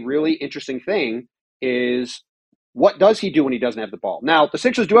to be a really interesting thing is what does he do when he doesn't have the ball? Now, the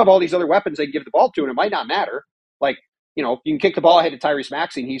Sixers do have all these other weapons they can give the ball to, and it might not matter. You can kick the ball ahead to Tyrese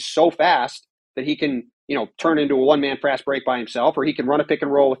Maxey, and he's so fast that he can, turn into a one-man fast break by himself, or he can run a pick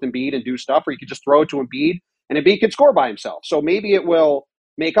and roll with Embiid and do stuff, or he could just throw it to Embiid, and Embiid could score by himself. So maybe it will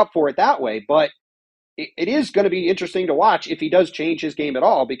make up for it that way, but it is going to be interesting to watch if he does change his game at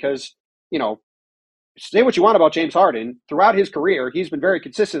all because, say what you want about James Harden. Throughout his career, he's been very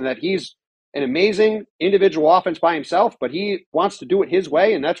consistent that he's an amazing individual offense by himself, but he wants to do it his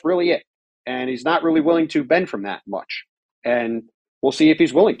way, and that's really it. And he's not really willing to bend from that much. And we'll see if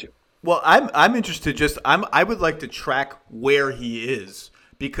he's willing to. Well, I'm interested. I would like to track where he is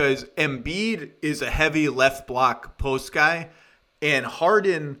because Embiid is a heavy left block post guy, and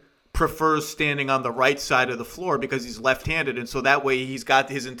Harden prefers standing on the right side of the floor because he's left-handed, and so that way he's got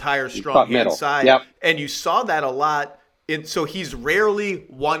his entire strong hand side. Yep. And you saw that a lot. So he's rarely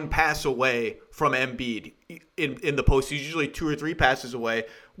one pass away from Embiid in the post. He's usually 2 or 3 passes away,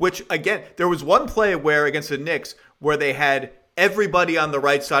 which, again, there was one play where against the Knicks where they had everybody on the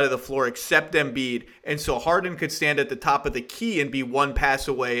right side of the floor except Embiid, and so Harden could stand at the top of the key and be one pass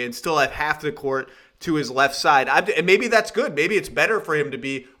away and still have half the court to his left side. And maybe that's good. Maybe it's better for him to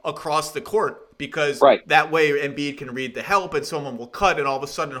be across the court because that way Embiid can read the help and someone will cut and all of a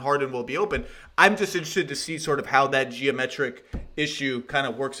sudden Harden will be open. I'm just interested to see sort of how that geometric issue kind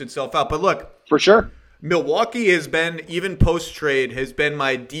of works itself out. But look, for sure, Milwaukee has been, even post-trade, has been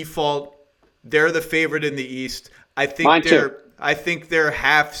my default. They're the favorite in the East. I think they're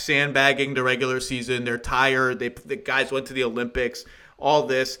half sandbagging the regular season. They're tired. The guys went to the Olympics, all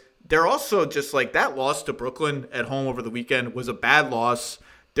this. They're also just like that loss to Brooklyn at home over the weekend was a bad loss.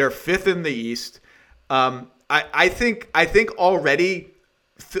 They're 5th in the East. I think already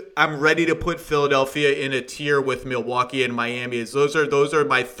I'm ready to put Philadelphia in a tier with Milwaukee and Miami. Those are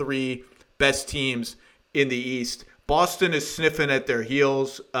my 3 best teams in the East. Boston is sniffing at their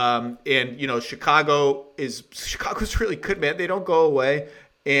heels, and Chicago's really good, man. They don't go away.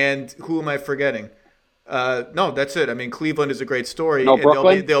 And who am I forgetting? No, that's it. I mean, Cleveland is a great story. No, and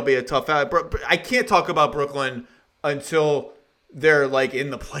Brooklyn? they'll be a tough out. I can't talk about Brooklyn until they're like in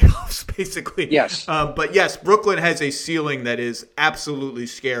the playoffs, basically. Yes. But yes, Brooklyn has a ceiling that is absolutely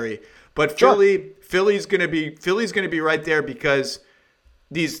scary. But Sure. Philly's gonna be right there because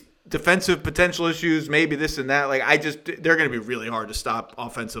these defensive potential issues, maybe this and that. They're gonna be really hard to stop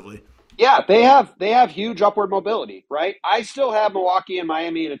offensively. Yeah, they have huge upward mobility, right? I still have Milwaukee and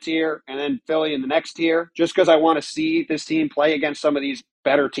Miami in a tier and then Philly in the next tier just because I want to see this team play against some of these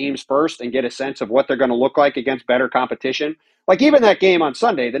better teams first and get a sense of what they're going to look like against better competition. Like even that game on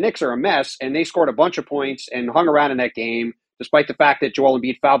Sunday, the Knicks are a mess and they scored a bunch of points and hung around in that game despite the fact that Joel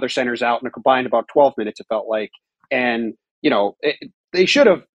Embiid fouled their centers out in a combined about 12 minutes, it felt like. And, they should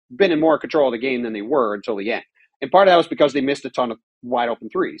have been in more control of the game than they were until the end. And part of that was because they missed a ton of wide open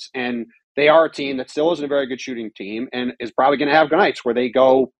threes. And they are a team that still isn't a very good shooting team and is probably going to have nights where they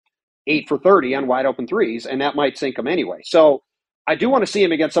go 8 for 30 on wide open threes, and that might sink them anyway. So I do want to see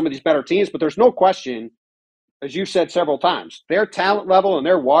them against some of these better teams, but there's no question, as you've said several times, their talent level and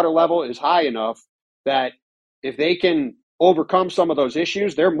their water level is high enough that if they can overcome some of those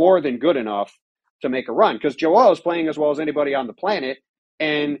issues, they're more than good enough to make a run because Joel is playing as well as anybody on the planet.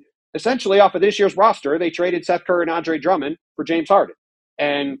 And essentially off of this year's roster, they traded Seth Curry and Andre Drummond for James Harden.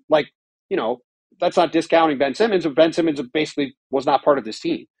 And that's not discounting Ben Simmons. Ben Simmons basically was not part of this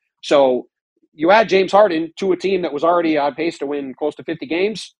team. So you add James Harden to a team that was already on pace to win close to 50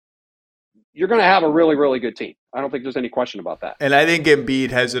 games, you're going to have a really, really good team. I don't think there's any question about that. And I think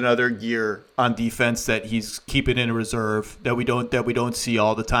Embiid has another gear on defense that he's keeping in reserve that we don't see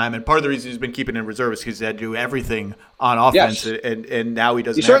all the time. And part of the reason he's been keeping in reserve is because he had to do everything on offense, Yes. and now he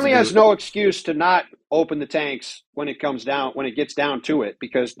doesn't. He certainly has no excuse to not open the tanks when it gets down to it,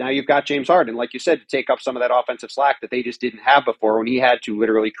 because now you've got James Harden, like you said, to take up some of that offensive slack that they just didn't have before when he had to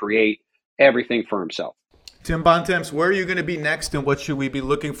literally create everything for himself. Tim Bontemps, where are you going to be next, and what should we be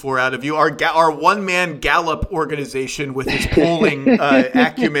looking for out of you? Our one-man Gallup organization with its polling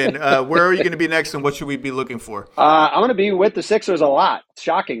acumen, where are you going to be next, and what should we be looking for? I'm going to be with the Sixers a lot,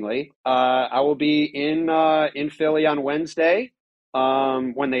 shockingly. I will be in Philly on Wednesday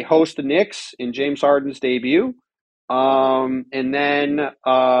when they host the Knicks in James Harden's debut. And then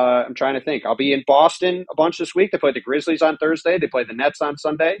I'm trying to think. I'll be in Boston a bunch this week. They play the Grizzlies on Thursday. They play the Nets on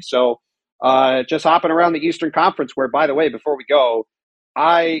Sunday. So just hopping around the Eastern Conference, where, by the way, before we go,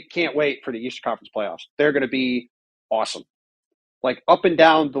 I can't wait for the Eastern Conference playoffs. They're going to be awesome. Like up and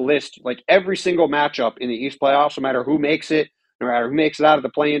down the list, like every single matchup in the East playoffs, no matter who makes it, no matter who makes it out of the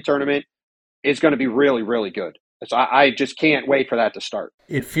play-in tournament, is going to be really, really good. So I just can't wait for that to start.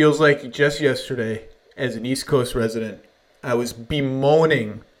 It feels like just yesterday, as an East Coast resident, I was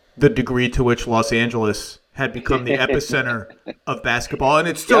bemoaning the degree to which Los Angeles had become the epicenter of basketball, and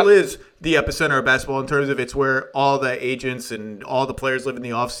it still is the epicenter of basketball in terms of it's where all the agents and all the players live in the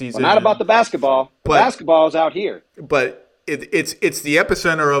offseason. Well, not about the basketball. Basketball is out here. But it's the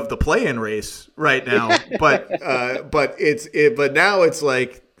epicenter of the play-in race right now. but now it's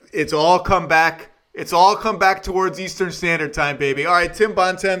like it's all come back. It's all come back towards Eastern Standard Time, baby. All right, Tim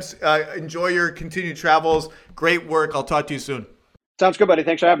Bontemps, enjoy your continued travels. Great work. I'll talk to you soon. Sounds good, buddy.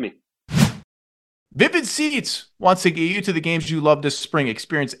 Thanks for having me. Vivid Seats wants to get you to the games you love this spring.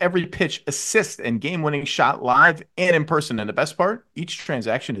 Experience every pitch, assist, and game-winning shot live and in person. And the best part, each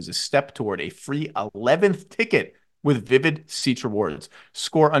transaction is a step toward a free 11th ticket with Vivid Seats rewards.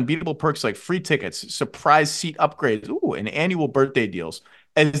 Score unbeatable perks like free tickets, surprise seat upgrades, and annual birthday deals.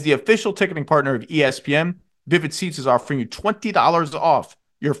 As the official ticketing partner of ESPN, Vivid Seats is offering you $20 off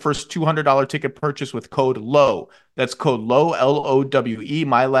your first $200 ticket purchase with code LOW. That's code LOW, LOWE,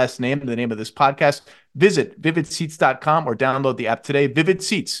 my last name, the name of this podcast. Visit vividseats.com or download the app today. Vivid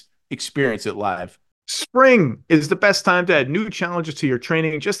Seats. Experience it live. Spring is the best time to add new challenges to your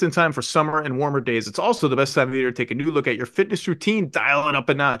training just in time for summer and warmer days. It's also the best time of the year to take a new look at your fitness routine, dial it up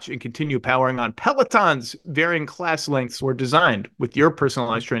a notch, and continue powering on. Peloton's varying class lengths were designed with your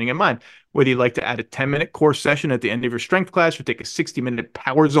personalized training in mind. Whether you'd like to add a 10-minute core session at the end of your strength class or take a 60-minute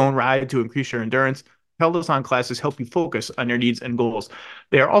power zone ride to increase your endurance, Peloton classes help you focus on your needs and goals.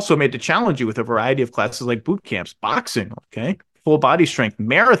 They are also made to challenge you with a variety of classes like boot camps, boxing, full body strength,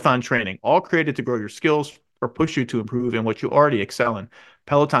 marathon training, all created to grow your skills or push you to improve in what you already excel in.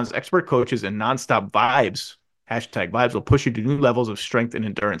 Peloton's expert coaches and nonstop vibes, #vibes, will push you to new levels of strength and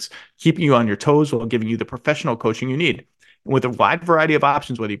endurance, keeping you on your toes while giving you the professional coaching you need. And with a wide variety of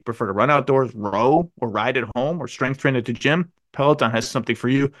options, whether you prefer to run outdoors, row, or ride at home, or strength train at the gym, Peloton has something for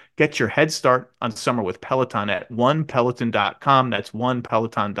you. Get your head start on summer with Peloton at onepeloton.com. That's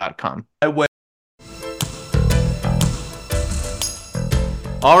onepeloton.com.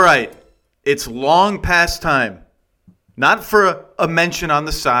 All right, it's long past time, not for a mention on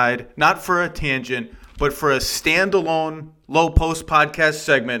the side, not for a tangent, but for a standalone Low Post podcast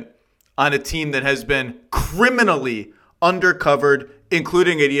segment on a team that has been criminally undercovered,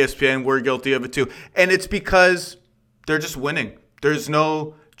 including at ESPN. We're guilty of it too. And it's because they're just winning. There's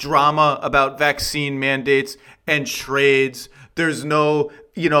no drama about vaccine mandates and trades. There's no,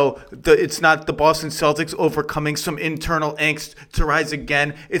 it's not the Boston Celtics overcoming some internal angst to rise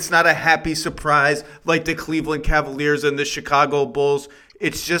again. It's not a happy surprise like the Cleveland Cavaliers and the Chicago Bulls.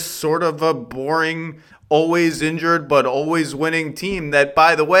 It's just sort of a boring, always injured but always winning team that,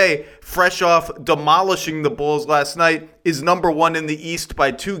 by the way, fresh off demolishing the Bulls last night, is number one in the East by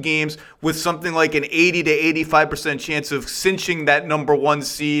 2 games with something like an 80 to 85% chance of cinching that number 1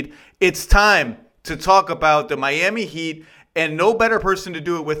 seed. It's time to talk about the Miami Heat, and no better person to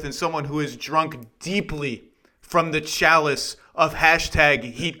do it with than someone who is drunk deeply from the chalice of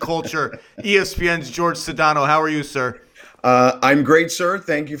 #Heat culture, ESPN's George Sedano. How are you, sir? I'm great, sir.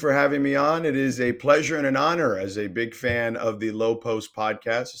 Thank you for having me on. It is a pleasure and an honor as a big fan of the Low Post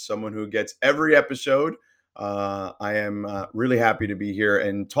podcast, as someone who gets every episode I am really happy to be here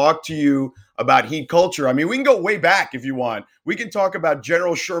and talk to you about Heat culture. I mean, we can go way back if you want. We can talk about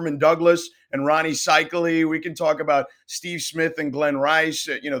General Sherman Douglas and Ronnie Cycli. We can talk about Steve Smith and Glenn Rice,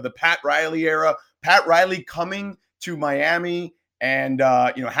 the Pat Riley era. Pat Riley coming to Miami and,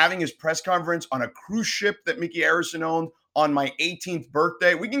 having his press conference on a cruise ship that Mickey Arison owned on my 18th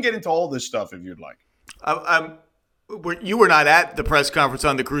birthday. We can get into all this stuff if you'd like. You were not at the press conference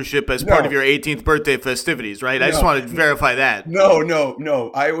on the cruise ship as part of your 18th birthday festivities, right? I just wanted to verify that.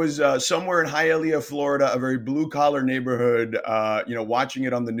 No. I was somewhere in Hialeah, Florida, a very blue-collar neighborhood, watching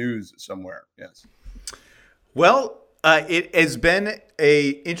it on the news somewhere. Yes. Well, it has been a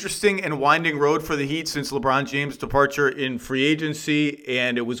interesting and winding road for the Heat since LeBron James' departure in free agency,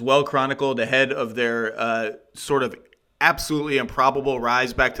 and it was well chronicled ahead of their sort of absolutely improbable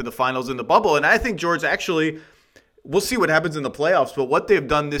rise back to the finals in the bubble. And I think, George, actually, we'll see what happens in the playoffs, but what they've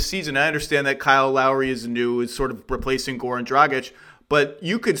done this season, I understand that Kyle Lowry is new, is sort of replacing Goran Dragic, but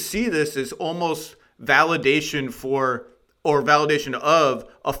you could see this as almost validation of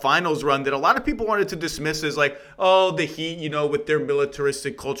a finals run that a lot of people wanted to dismiss as like, oh, the Heat, with their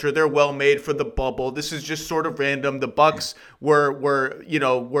militaristic culture, they're well made for the bubble. This is just sort of random. The Bucks were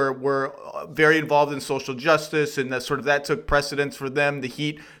very involved in social justice, and that took precedence for them. The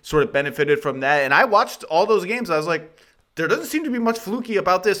Heat sort of benefited from that. And I watched all those games. I was like, there doesn't seem to be much fluky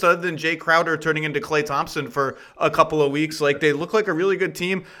about this other than Jay Crowder turning into Klay Thompson for a couple of weeks. Like, they look like a really good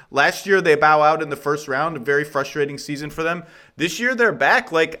team. Last year, they bow out in the first round. A very frustrating season for them. This year, they're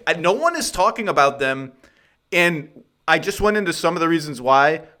back. Like, no one is talking about them. And I just went into some of the reasons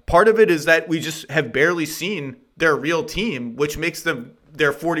why. Part of it is that we just have barely seen their real team, which makes their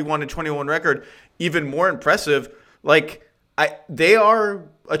 41-21 record even more impressive. Like, they are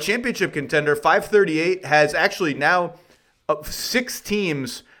a championship contender. 538 has actually now 6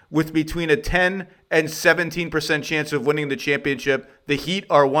 teams with between a 10 and 17% chance of winning the championship. The Heat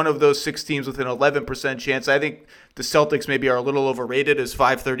are one of those 6 teams with an 11% chance. I think the Celtics maybe are a little overrated as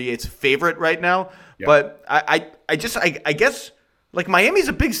 538's favorite right now. Yeah. But I guess, like, Miami's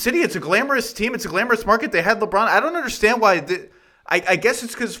a big city. It's a glamorous team. It's a glamorous market. They had LeBron. I don't understand why. I guess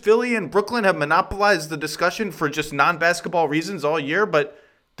it's because Philly and Brooklyn have monopolized the discussion for just non-basketball reasons all year, but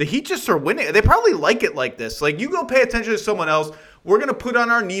the Heat just are winning. They probably like it like this. Like, you go pay attention to someone else. We're going to put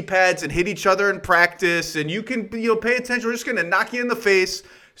on our knee pads and hit each other in practice, and you can pay attention. We're just going to knock you in the face,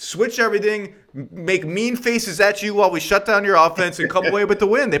 switch everything, make mean faces at you while we shut down your offense and come away with the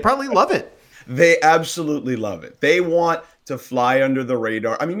win. They probably love it. They absolutely love it. They want to fly under the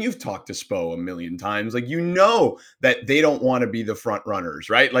radar. I mean, you've talked to Spo a million times. Like, that they don't want to be the front runners,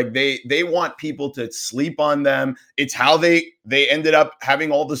 right? Like, they want people to sleep on them. It's how they ended up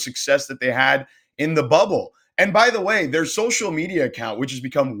having all the success that they had in the bubble. And by the way, their social media account, which has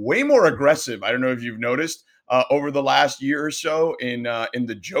become way more aggressive, I don't know if you've noticed over the last year or so in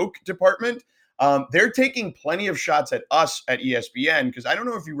the joke department, they're taking plenty of shots at us at ESPN, because I don't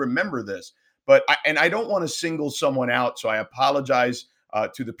know if you remember this, but I don't want to single someone out, so I apologize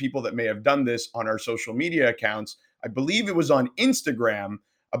to the people that may have done this on our social media accounts. I believe it was on Instagram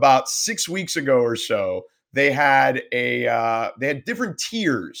about 6 weeks ago or so. They had different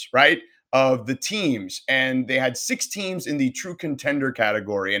tiers, right, of the teams, and they had 6 teams in the true contender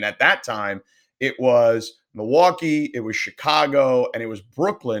category. And at that time, it was Milwaukee, it was Chicago, and it was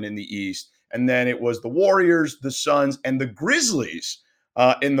Brooklyn in the East. And then it was the Warriors, the Suns, and the Grizzlies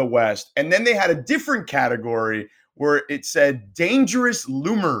in the West. And then they had a different category where it said dangerous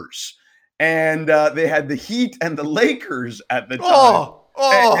loomers. And they had the Heat and the Lakers at the time.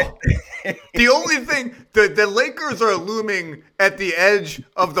 The only thing, the Lakers are looming at the edge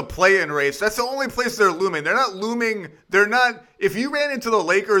of the play-in race. That's the only place they're looming. They're not looming. If you ran into the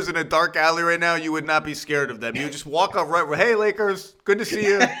Lakers in a dark alley right now, you would not be scared of them. You would just walk up right, hey, Lakers, good to see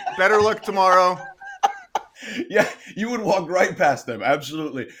you. Better luck tomorrow. Yeah, you would walk right past them.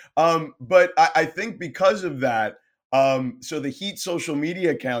 Absolutely. But I think because of that, so the Heat social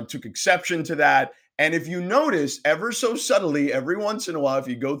media account took exception to that. And if you notice, ever so subtly, every once in a while, if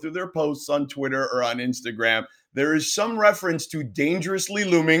you go through their posts on Twitter or on Instagram, there is some reference to dangerously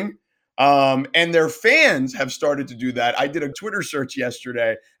looming. And their fans have started to do that. I did a Twitter search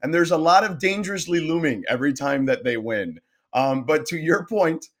yesterday, and there's a lot of dangerously looming every time that they win. But to your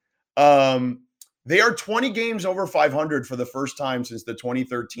point, they are 20 games over 500 for the first time since the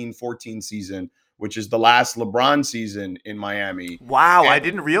 2013-14 season, which is the last LeBron season in Miami. Wow, I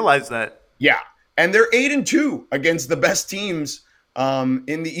didn't realize that. Yeah. And they're 8-2 against the best teams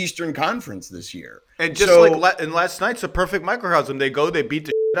in the Eastern Conference this year. And just and last night's a perfect microcosm. They beat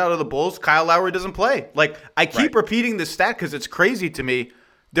the shit out of the Bulls. Kyle Lowry doesn't play. Like, I keep repeating this stat because it's crazy to me.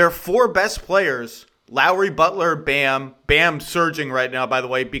 Their 4 best players Lowry, Butler, Bam surging right now, by the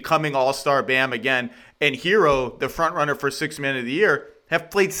way, becoming all-star Bam again, and Hero, the front runner for Sixth Man of the Year,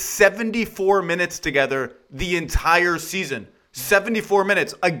 have played 74 minutes together the entire season. 74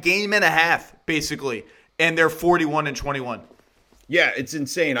 minutes, a game and a half, basically, and they're 41 and 21. Yeah, it's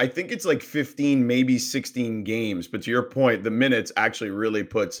insane. I think it's like 15, maybe 16 games. But to your point, the minutes actually really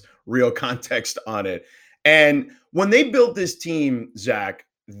puts real context on it. And when they built this team, Zach,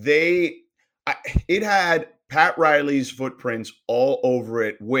 it had Pat Riley's footprints all over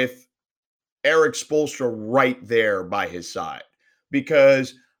it with Eric Spoelstra right there by his side.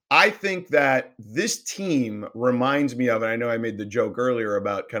 Because I think that this team reminds me of, and I know I made the joke earlier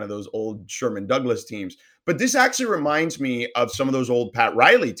about kind of those old Sherman Douglas teams, but this actually reminds me of some of those old Pat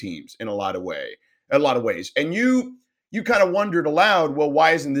Riley teams in a lot of ways. And you kind of wondered aloud, well,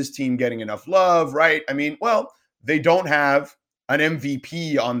 why isn't this team getting enough love, right? I mean, well, they don't have an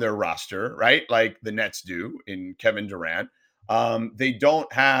MVP on their roster, right? Like the Nets do in Kevin Durant. They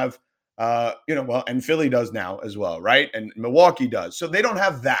don't have, and Philly does now as well, right? And Milwaukee does. So they don't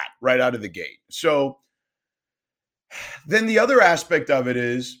have that right out of the gate. So then the other aspect of it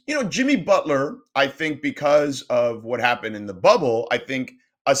is, Jimmy Butler, I think because of what happened in the bubble, I think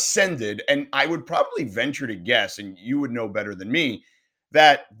ascended. And I would probably venture to guess, and you would know better than me,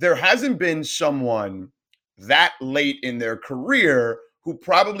 that there hasn't been someone that late in their career who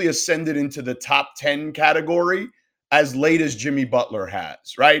probably ascended into the top 10 category as late as Jimmy Butler has,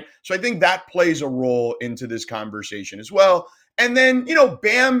 right? So I think that plays a role into this conversation as well. And then,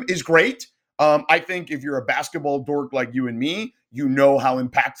 Bam is great. I think if you're a basketball dork like you and me, you know how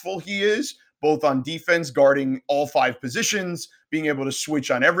impactful he is, both on defense, guarding all 5 positions, being able to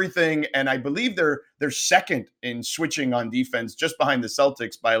switch on everything. And I believe they're second in switching on defense, just behind the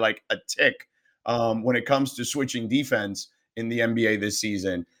Celtics by like a tick when it comes to switching defense in the NBA this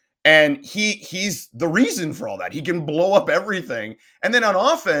season. And he's the reason for all that. He can blow up everything. And then on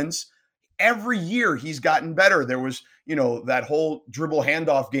offense, every year he's gotten better. There was, that whole dribble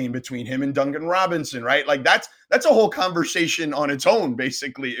handoff game between him and Duncan Robinson, right? Like that's a whole conversation on its own,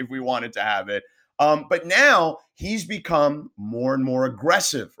 basically, if we wanted to have it. But now he's become more and more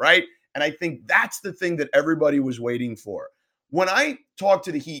aggressive, right? And I think that's the thing that everybody was waiting for. When I talked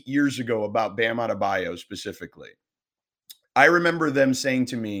to the Heat years ago about Bam Adebayo specifically, I remember them saying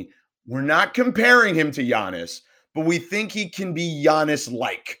to me, we're not comparing him to Giannis, but we think he can be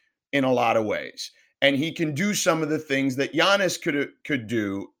Giannis-like in a lot of ways. And he can do some of the things that Giannis could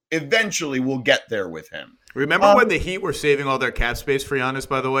do. Eventually, we'll get there with him. Remember when the Heat were saving all their cap space for Giannis,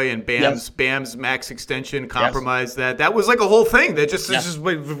 by the way, and Bam's max extension compromised that? That was like a whole thing. That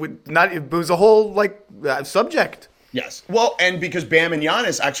it was a whole subject. Yes. Well, and because Bam and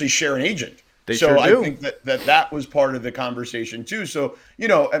Giannis actually share an agent. They sure do. I think that was part of the conversation too. So, we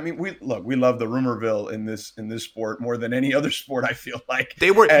love the rumorville in this sport more than any other sport, I feel like.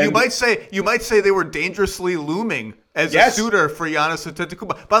 They were, you might say they were dangerously looming as a suitor for Giannis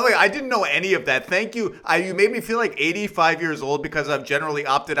Antetokounmpo. By the way, I didn't know any of that. Thank you. You made me feel like 85 years old because I've generally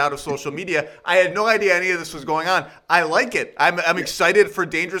opted out of social media. I had no idea any of this was going on. I like it. I'm excited for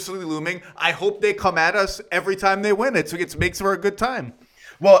dangerously looming. I hope they come at us every time they win. It makes for a good time.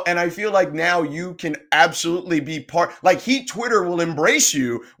 Well, and I feel like now you can absolutely be part, like Heat Twitter will embrace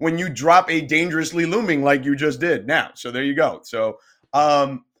you when you drop a dangerously looming like you just did now. So there you go. So,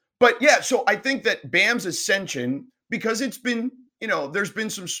 so I think that Bam's ascension, because it's been, there's been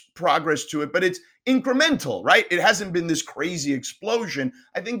some progress to it, but it's incremental, right? It hasn't been this crazy explosion.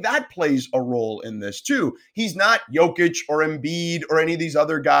 I think that plays a role in this too. He's not Jokic or Embiid or any of these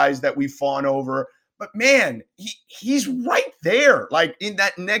other guys that we fawn over. But man, he's right there, like in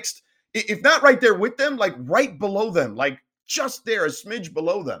that next, if not right there with them, like right below them, like just there, a smidge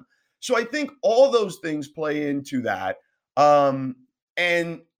below them. So I think all those things play into that.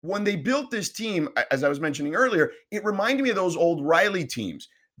 And when they built this team, as I was mentioning earlier, it reminded me of those old Riley teams,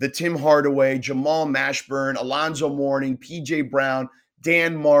 the Tim Hardaway, Jamal Mashburn, Alonzo Mourning, PJ Brown,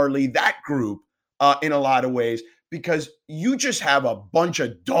 Dan Marley, that group in a lot of ways. Because you just have a bunch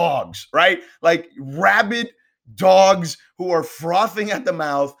of dogs, right? Like rabid dogs who are frothing at the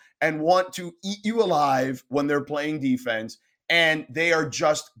mouth and want to eat you alive when they're playing defense. And they are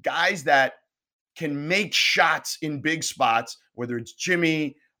just guys that can make shots in big spots, whether it's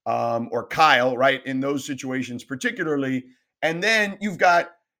Jimmy or Kyle, right? In those situations particularly. And then you've got,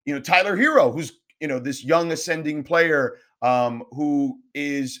 Tyler Hero, who's, this young ascending player who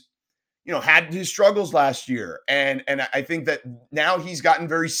is, had his struggles last year. And I think that now he's gotten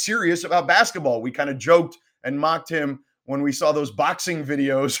very serious about basketball. We kind of joked and mocked him when we saw those boxing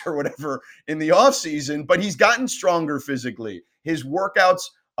videos or whatever in the offseason, but he's gotten stronger physically. His workouts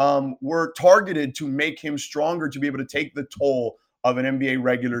were targeted to make him stronger, to be able to take the toll of an NBA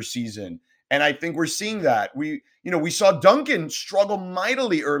regular season. And I think we're seeing that. We saw Duncan struggle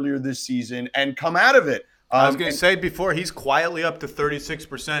mightily earlier this season and come out of it. I was going to say before, he's quietly up to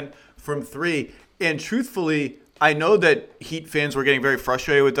 36% from three. And truthfully, I know that Heat fans were getting very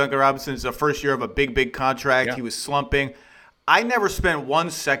frustrated with Duncan Robinson. It's the first year of a big contract. Yeah. He was slumping. I never spent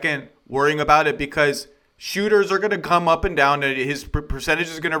 1 second worrying about it because shooters are going to come up and down, and his percentage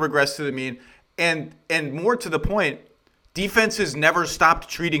is going to regress to the mean. And more to the point, defenses never stopped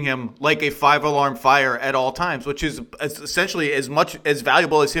treating him like a 5-alarm fire at all times, which is essentially as much as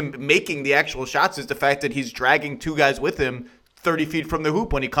valuable as him making the actual shots is the fact that he's dragging two guys with him 30 feet from the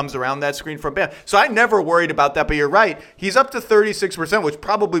hoop when he comes around that screen from Bam. So I never worried about that, but you're right. He's up to 36%, which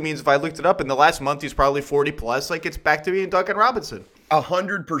probably means if I looked it up in the last month, he's probably 40 plus. Like, it's back to being Duncan Robinson.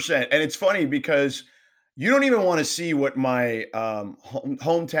 100%. And it's funny because you don't even want to see what my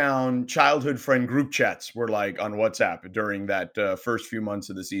hometown childhood friend group chats were like on WhatsApp during that first few months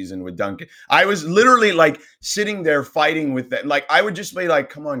of the season with Duncan. I was literally like sitting there fighting with that. Like, I would just be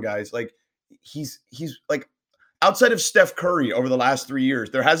like, come on, guys. Like, he's like, outside of Steph Curry over the last 3 years,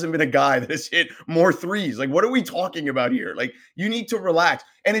 there hasn't been a guy that has hit more threes. Like, what are we talking about here? Like, you need to relax.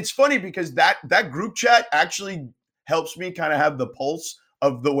 And it's funny because that group chat actually helps me kind of have the pulse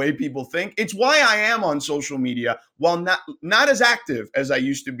of the way people think. It's why I am on social media. While not as active as I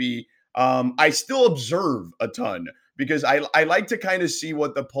used to be, I still observe a ton because I like to kind of see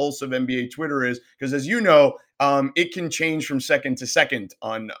what the pulse of NBA Twitter is. Because as you know, it can change from second to second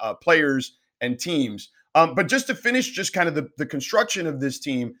on players and teams. But just to finish just kind of the construction of this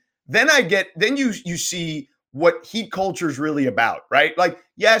team, then you see what Heat culture is really about, right? Like,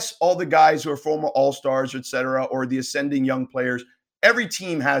 yes, all the guys who are former All-Stars, et cetera, or the ascending young players, every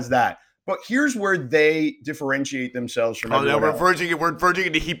team has that. But here's where they differentiate themselves from everyone else. We're verging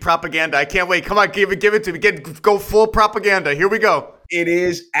into Heat propaganda. I can't wait. Come on, give it to me. Go full propaganda. Here we go. It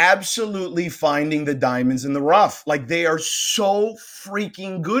is absolutely finding the diamonds in the rough. Like, they are so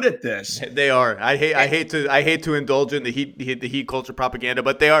freaking good at this. They are. I hate to indulge in the Heat culture propaganda,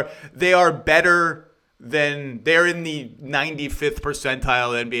 but they are better than they're in the 95th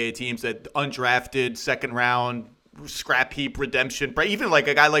percentile NBA teams that undrafted second round scrap heap redemption. Even like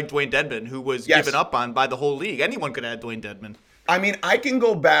a guy like Dwayne Dedmon, who was given up on by the whole league. Anyone could add Dwayne Dedmon. I mean, I can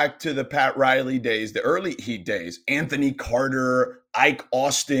go back to the Pat Riley days, the early Heat days, Anthony Carter, Ike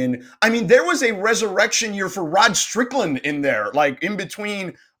Austin. I mean, there was a resurrection year for Rod Strickland in there, like in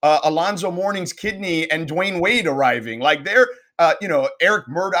between Alonzo Mourning's kidney and Dwayne Wade arriving. Like Eric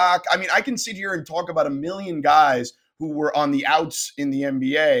Murdoch. I mean, I can sit here and talk about a million guys who were on the outs in the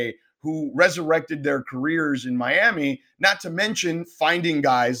NBA who resurrected their careers in Miami, not to mention finding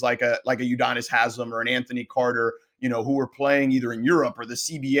guys like a Udonis Haslem or an Anthony Carter, who were playing either in Europe or the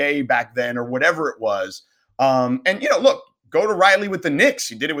CBA back then or whatever it was. Look, go to Riley with the Knicks.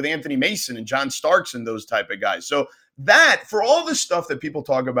 He did it with Anthony Mason and John Starks and those type of guys. So that, for all the stuff that people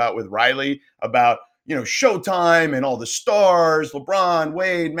talk about with Riley, about, Showtime and all the stars, LeBron,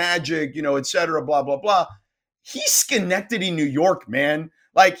 Wade, Magic, et cetera, blah, blah, blah. He's Schenectady, New York, man.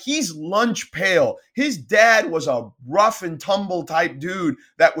 Like, he's lunch pail. His dad was a rough and tumble type dude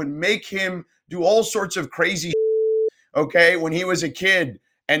that would make him do all sorts of crazy okay, when he was a kid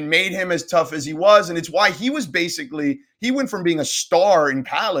and made him as tough as he was. And it's why he went from being a star in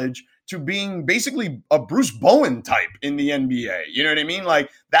college to being basically a Bruce Bowen type in the NBA. You know what I mean? Like,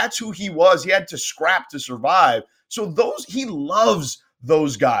 that's who he was. He had to scrap to survive. So he loves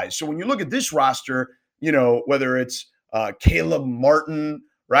those guys. So when you look at this roster, whether it's Caleb Martin,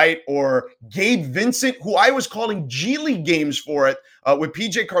 right? Or Gabe Vincent, who I was calling G League games for it with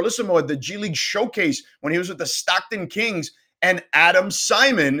PJ Carlissimo at the G League Showcase when he was with the Stockton Kings, and Adam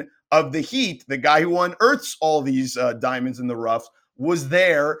Simon of the Heat, the guy who unearths all these diamonds in the rough, was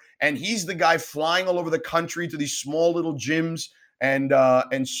there. And he's the guy flying all over the country to these small little gyms and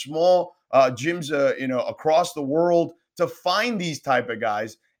small gyms, across the world to find these type of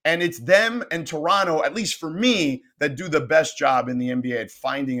guys. And it's them and Toronto, at least for me, that do the best job in the NBA at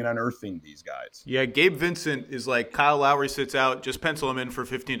finding and unearthing these guys. Yeah, Gabe Vincent is like Kyle Lowry sits out, just pencil him in for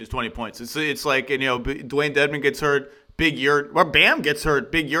 15 to 20 points. It's like, Dwayne Dedmon gets hurt, Big Yurt, or Bam gets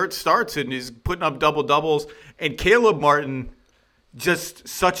hurt, Big Yurt starts and he's putting up double-doubles. And Caleb Martin, just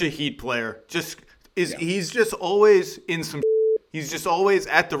such a Heat player. He's just always in some He's just always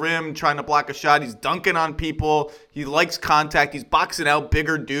at the rim trying to block a shot. He's dunking on people. He likes contact. He's boxing out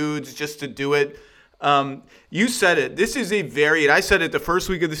bigger dudes just to do it. You said it. This is and I said it the first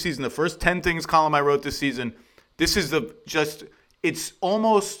week of the season, the first 10 things column I wrote this season. This is it's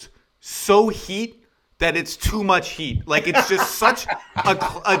almost so Heat that it's too much heat. Like, it's just such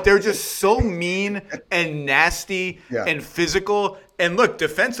they're just so mean and nasty and physical. And look,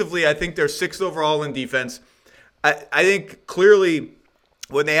 defensively, I think they're 6th overall in defense. I think clearly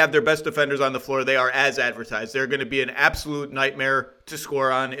when they have their best defenders on the floor, they are as advertised. They're going to be an absolute nightmare to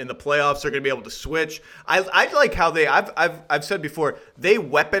score on in the playoffs. They're going to be able to switch. I like how I've said before, they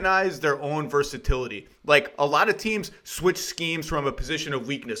weaponize their own versatility. Like, a lot of teams switch schemes from a position of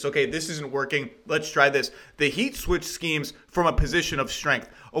weakness. Okay, this isn't working. Let's try this. The Heat switch schemes from a position of strength.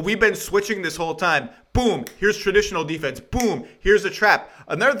 Oh, we've been switching this whole time. Boom, here's traditional defense. Boom, here's a trap.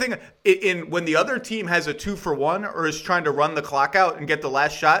 Another thing, when the other team has a 2-for-1 or is trying to run the clock out and get the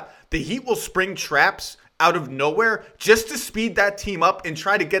last shot, the Heat will spring traps out of nowhere just to speed that team up and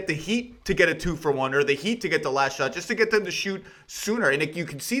try to get the Heat to get a 2-for-1 or the Heat to get the last shot, just to get them to shoot sooner. And you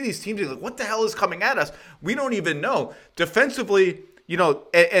can see these teams like, what the hell is coming at us? We don't even know. Defensively,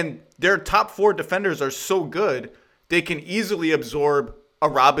 and their top 4 defenders are so good, they can easily absorb a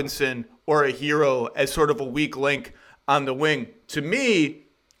Robinson or a Hero as sort of a weak link on the wing. To me,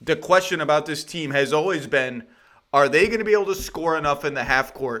 the question about this team has always been, are they going to be able to score enough in the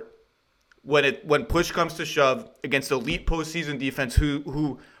half court when push comes to shove against elite postseason defense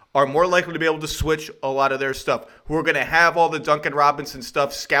who are more likely to be able to switch a lot of their stuff, who are going to have all the Duncan Robinson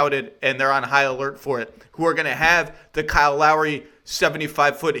stuff scouted and they're on high alert for it, who are going to have the Kyle Lowry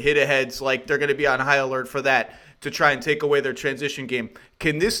 75-foot hit-aheads, like they're going to be on high alert for that, to try and take away their transition game.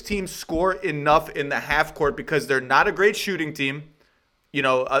 Can this team score enough in the half court? Because they're not a great shooting team.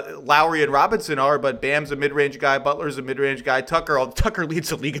 Lowry and Robinson are, but Bam's a mid-range guy. Butler's a mid-range guy. Tucker leads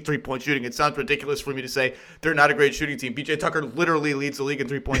the league in three-point shooting. It sounds ridiculous for me to say they're not a great shooting team. PJ Tucker literally leads the league in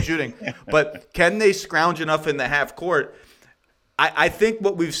three-point shooting. But can they scrounge enough in the half court? I think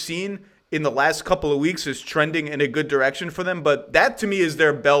what we've seen in the last couple of weeks is trending in a good direction for them, but that to me is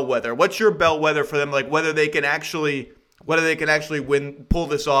their bellwether. What's your bellwether for them? Like whether they can actually pull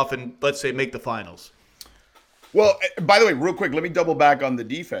this off and, let's say, make the finals? Well, by the way, real quick, let me double back on the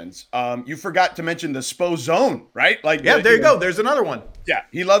defense. You forgot to mention the Spo zone, right? There you go. There's another one. Yeah,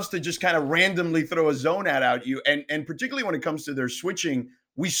 he loves to just kind of randomly throw a zone at you, and particularly when it comes to their switching.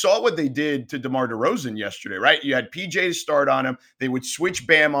 We saw what they did to DeMar DeRozan yesterday, right? You had PJ start on him. They would switch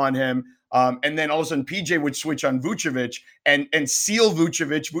Bam on him. And then all of a sudden PJ would switch on Vucevic and seal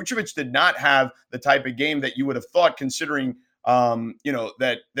Vucevic. Vucevic did not have the type of game that you would have thought, considering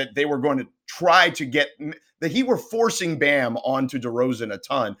that they were going to try to get that he were forcing Bam onto DeRozan a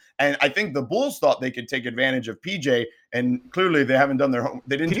ton. And I think the Bulls thought they could take advantage of PJ, and clearly they haven't done their home.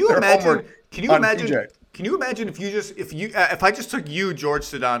 They didn't do their homework. Can you imagine if I just took you, George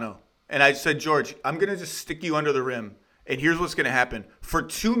Sedano, and I said, George, I'm going to just stick you under the rim, and here's what's going to happen. For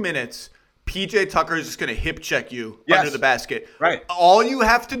 2 minutes, PJ Tucker is just going to hip check you under the basket. Right. All you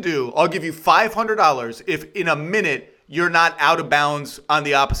have to do, I'll give you $500 if in a minute you're not out of bounds on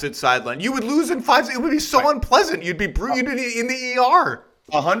the opposite sideline. You would lose in 5. It would be so unpleasant. You'd be in the ER.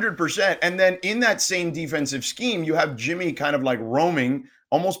 100%. And then in that same defensive scheme, you have Jimmy kind of like roaming,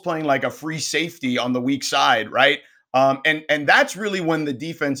 almost playing like a free safety on the weak side, right? And that's really when the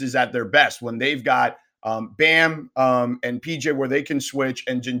defense is at their best, when they've got Bam and PJ where they can switch,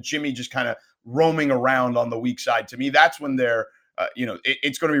 and Jimmy just kind of roaming around on the weak side. To me, that's when they're,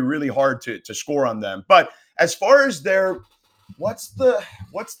 it's going to be really hard to score on them. But as far as what's the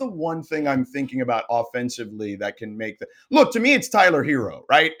one thing I'm thinking about offensively that can make look, to me, it's Tyler Hero,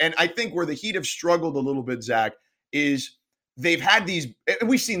 right? And I think where the Heat have struggled a little bit, Zach, is they've had these, and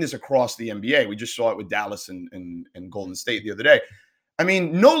we've seen this across the NBA. We just saw it with Dallas and Golden State the other day. I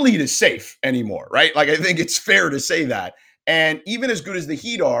mean, no lead is safe anymore, right? Like, I think it's fair to say that. And even as good as the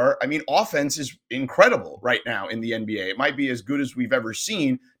Heat are, I mean, offense is incredible right now in the NBA. It might be as good as we've ever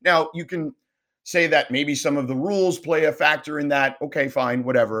seen. Now, you can say that maybe some of the rules play a factor in that. Okay, fine,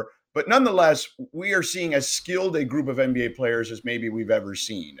 whatever. But nonetheless, we are seeing as skilled a group of NBA players as maybe we've ever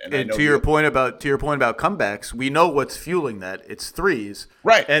seen. And to your point about comebacks, we know what's fueling that. It's threes.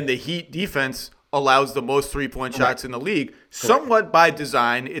 Right. And the Heat defense allows the most three-point shots in the league, somewhat by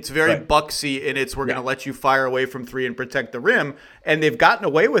design. It's very Bucksy, and we're going to let you fire away from three and protect the rim. And they've gotten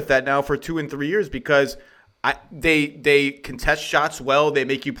away with that now for 2 and 3 years because they contest shots well. They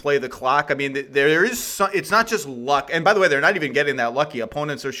make you play the clock. I mean, it's not just luck. And by the way, they're not even getting that lucky.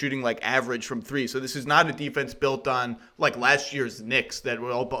 Opponents are shooting like average from three. So this is not a defense built on like last year's Knicks that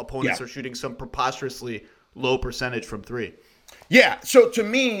opponents are shooting some preposterously low percentage from three. Yeah. So to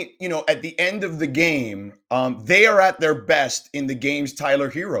me, at the end of the game, they are at their best in the games Tyler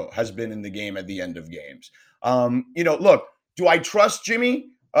Hero has been in the game at the end of games. Look, do I trust Jimmy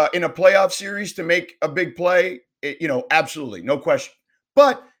in a playoff series to make a big play? Absolutely. No question.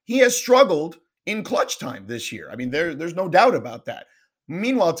 But he has struggled in clutch time this year. I mean, there's no doubt about that.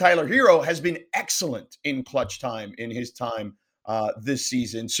 Meanwhile, Tyler Hero has been excellent in clutch time in his time this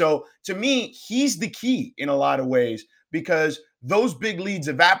season. So to me, he's the key in a lot of ways because those big leads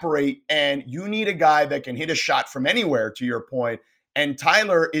evaporate and you need a guy that can hit a shot from anywhere, to your point. And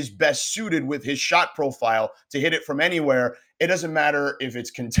Tyler is best suited with his shot profile to hit it from anywhere. It doesn't matter if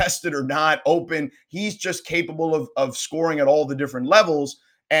it's contested or not, open. He's just capable of scoring at all the different levels.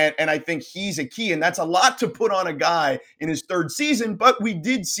 And I think he's a key. And that's a lot to put on a guy in his third season. But we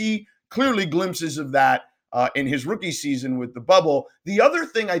did see clearly glimpses of that in his rookie season with the bubble. The other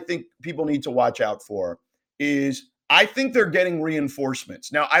thing I think people need to watch out for is I think they're getting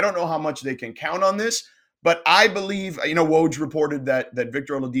reinforcements. Now, I don't know how much they can count on this, but I believe, Woj reported that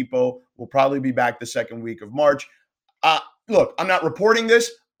Victor Oladipo will probably be back the second week of March. Look, I'm not reporting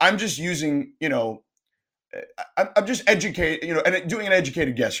this. I'm just using, I'm just educating, and doing an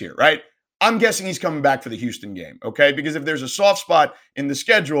educated guess here, right? I'm guessing he's coming back for the Houston game, okay? Because if there's a soft spot in the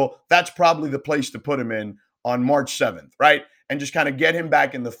schedule, that's probably the place to put him in on March 7th, right? And just kind of get him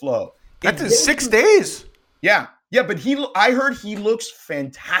back in the flow. That's in 6 days. Yeah, but I heard he looks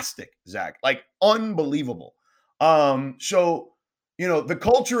fantastic, Zach, like unbelievable. So, the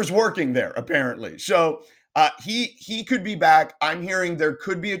culture is working there, apparently. So he could be back. I'm hearing there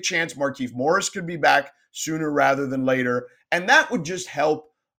could be a chance Markieff Morris could be back sooner rather than later. And that would just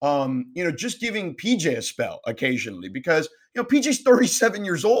help, just giving PJ a spell occasionally because, PJ's 37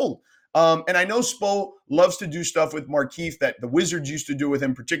 years old. And I know Spo loves to do stuff with Markieff that the Wizards used to do with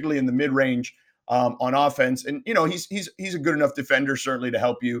him, particularly in the mid-range on offense. And, he's a good enough defender, certainly, to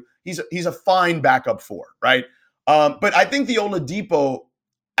help you. He's a fine backup four, right? But I think the Oladipo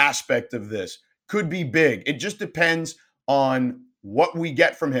aspect of this could be big. It just depends on what we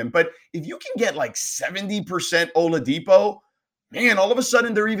get from him. But if you can get like 70% Oladipo, man, all of a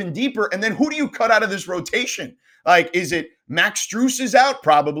sudden they're even deeper. And then who do you cut out of this rotation? Like, is it Max Strus is out?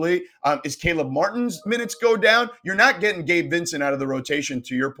 Probably. Is Caleb Martin's minutes go down? You're not getting Gabe Vincent out of the rotation,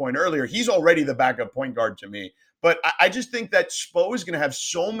 to your point earlier. He's already the backup point guard to me. But I just think that Spo is going to have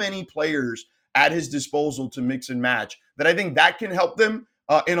so many players at his disposal to mix and match that I think that can help them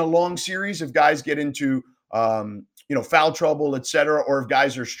in a long series if guys get into foul trouble, et cetera, or if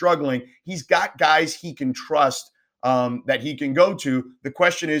guys are struggling. He's got guys he can trust that he can go to. The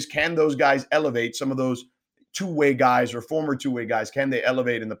question is, can those guys elevate? Some of those two-way guys or former two-way guys, can they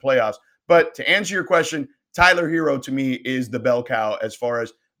elevate in the playoffs? But to answer your question, Tyler Hero to me is the bell cow as far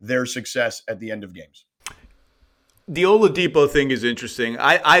as their success at the end of games. The Oladipo thing is interesting.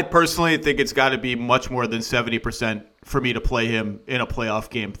 I personally think it's got to be much more than 70% for me to play him in a playoff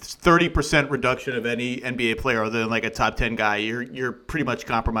game. 30% reduction of any NBA player other than like a top 10 guy. You're pretty much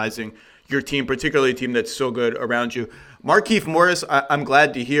compromising your team, particularly a team that's so good around you. Markieff Morris, I'm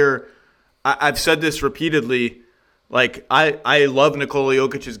glad to hear. I've said this repeatedly. Like, I love Nikola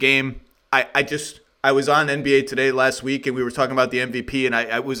Jokic's game. I was on NBA Today last week, and we were talking about the MVP, and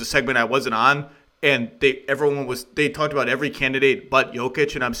it was a segment I wasn't on. And they talked about every candidate but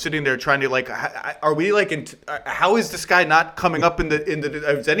Jokic, and I'm sitting there trying to how is this guy not coming up in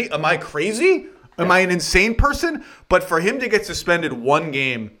am I crazy? Am I an insane person? But for him to get suspended one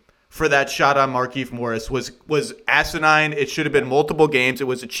game for that shot on Markieff Morris was asinine. It should have been multiple games. It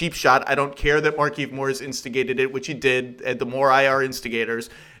was a cheap shot. I don't care that Markieff Morris instigated it, which he did. And the more IR instigators,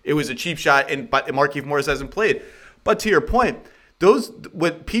 it was a cheap shot. But Markieff Morris hasn't played. But to your point.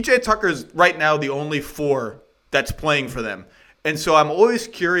 PJ Tucker's right now the only four that's playing for them. And so I'm always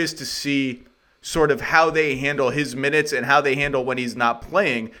curious to see sort of how they handle his minutes and how they handle when he's not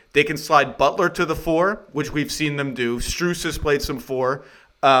playing. They can slide Butler to the four, which we've seen them do. Strus has played some four.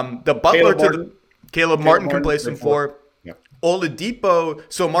 Caleb Martin can play some four. Yeah. Oladipo.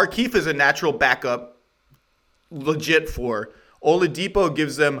 So Markieff is a natural backup, legit four. Oladipo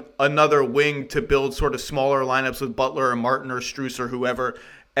gives them another wing to build sort of smaller lineups with Butler or Martin or Strus or whoever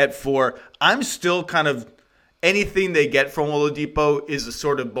at four. I'm still kind of anything they get from Oladipo is a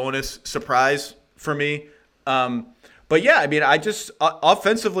sort of bonus surprise for me. But yeah, I mean,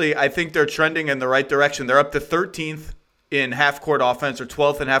 offensively, I think they're trending in the right direction. They're up to 13th in half-court offense or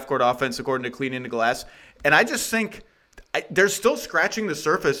 12th in half-court offense according to Cleaning the Glass. And I just think they're still scratching the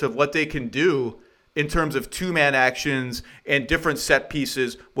surface of what they can do in terms of two-man actions and different set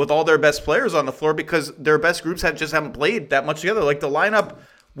pieces with all their best players on the floor because their best groups just haven't played that much together. Like the lineup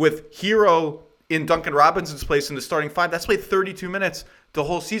with Hero in Duncan Robinson's place in the starting five, that's played 32 minutes the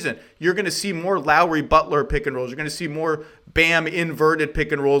whole season. You're going to see more Lowry-Butler pick and rolls. You're going to see more Bam inverted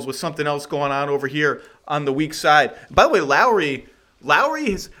pick and rolls with something else going on over here on the weak side. By the way, Lowry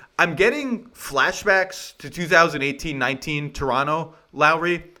I'm getting flashbacks to 2018-19 Toronto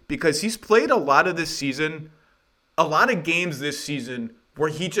Lowry because he's played a lot of games this season where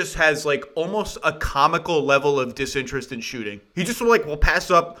he just has like almost a comical level of disinterest in shooting. He just will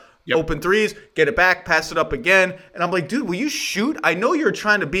pass up open threes, get it back, pass it up again. And I'm like, dude, will you shoot? I know you're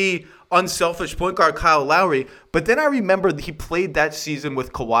trying to be unselfish point guard Kyle Lowry, but then I remember he played that season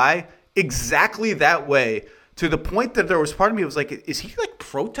with Kawhi exactly that way, to the point that there was part of me was like, is he like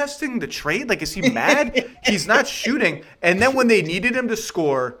protesting the trade? Like, is he mad? He's not shooting. And then when they needed him to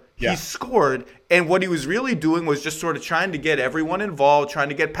score, he scored. And what he was really doing was just sort of trying to get everyone involved, trying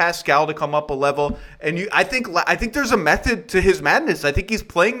to get Pascal to come up a level. And I think there's a method to his madness. I think he's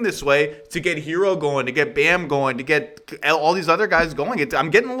playing this way to get Hero going, to get Bam going, to get all these other guys going. I'm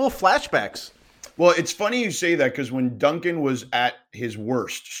getting a little flashbacks. Well, it's funny you say that, because when Duncan was at his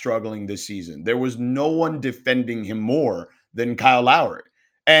worst struggling this season, there was no one defending him more than Kyle Lowry.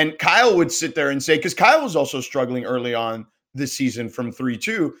 And Kyle would sit there and say, because Kyle was also struggling early on this season from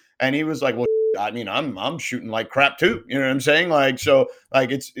 3-2, and he was like, well, I mean, I'm shooting like crap too. You know what I'm saying? Like, so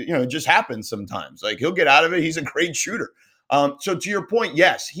like it's, it just happens sometimes. Like, he'll get out of it. He's a great shooter. So to your point,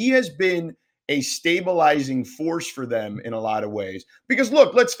 yes, he has been a stabilizing force for them in a lot of ways. Because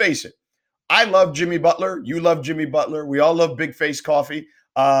look, let's face it. I love Jimmy Butler. You love Jimmy Butler. We all love Big Face Coffee.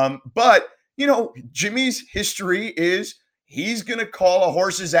 But, Jimmy's history is he's going to call a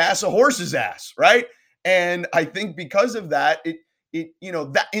horse's ass, right? And I think because of that,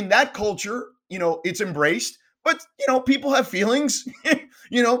 that in that culture, it's embraced. But, people have feelings.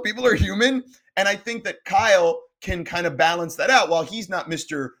 People are human. And I think that Kyle can kind of balance that out. While he's not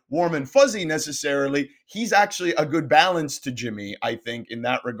Mr. Warm and Fuzzy necessarily, he's actually a good balance to Jimmy, I think, in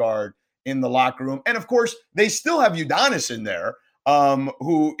that regard, in the locker room. And of course, they still have Udonis in there,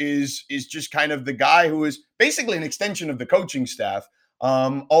 who is just kind of the guy who is basically an extension of the coaching staff.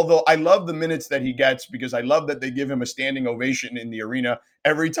 Although I love the minutes that he gets, because I love that they give him a standing ovation in the arena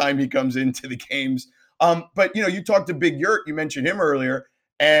every time he comes into the games. But you talked to Big Yurt, you mentioned him earlier,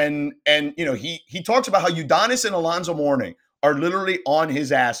 and he talks about how Udonis and Alonzo Mourning are literally on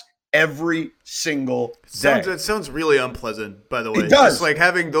his ass every single day. It sounds really unpleasant, by the way. It does. Just like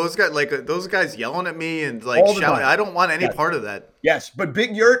having those guys yelling at me and like shouting. I don't want any part of that. Yes, but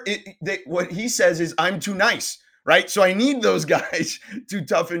Big Yurt, what he says is, I'm too nice, right? So I need those guys to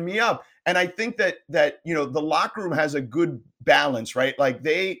toughen me up. And I think that the locker room has a good balance, right? Like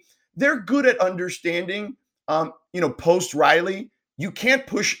they're good at understanding, post Riley, you can't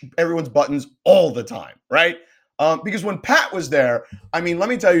push everyone's buttons all the time, right? Because when Pat was there, I mean, let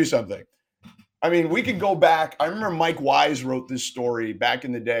me tell you something. I mean, we could go back. I remember Mike Wise wrote this story back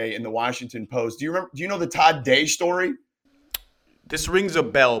in the day in the Washington Post. Do you know the Todd Day story? This rings a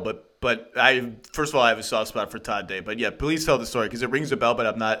bell, but I first of all, I have a soft spot for Todd Day. But yeah, please tell the story, because it rings a bell, but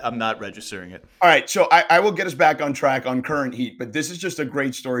I'm not registering it. All right, so I will get us back on track on current heat, but this is just a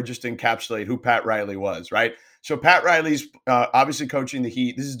great story just to encapsulate who Pat Riley was, right? So Pat Riley's obviously coaching the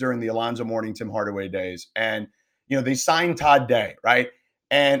Heat. This is during the Alonzo Mourning, Tim Hardaway days, and they signed Todd Day, right?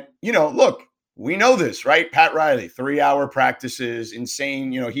 And look, we know this, right? Pat Riley, 3-hour practices,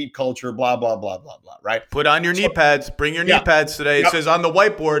 insane, Heat culture, blah, blah, blah, blah, blah, right? Put on your knee pads. Bring your knee pads today. It says on the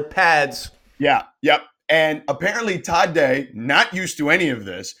whiteboard, pads. Yeah, yep. And apparently Todd Day, not used to any of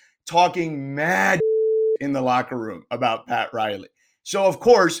this, talking mad in the locker room about Pat Riley. So, of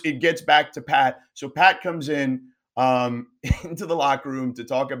course, it gets back to Pat. So Pat comes in into the locker room to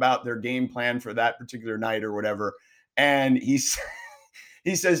talk about their game plan for that particular night or whatever. And he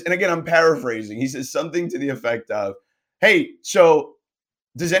says, and again, I'm paraphrasing, he says something to the effect of, hey, so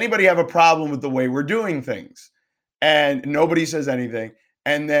does anybody have a problem with the way we're doing things? And nobody says anything.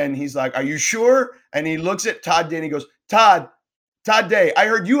 And then he's like, are you sure? And he looks at Todd Day and he goes, Todd Day, I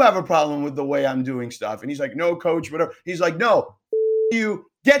heard you have a problem with the way I'm doing stuff. And he's like, no, coach, whatever. He's like, no, you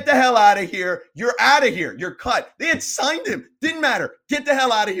get the hell out of here. You're out of here. You're cut. They had signed him. Didn't matter. Get the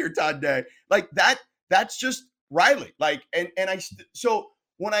hell out of here, Todd Day. Like that's just Riley. Like, so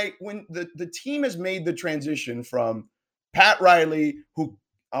when the team has made the transition from Pat Riley, who,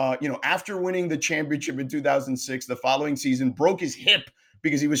 after winning the championship in 2006, the following season broke his hip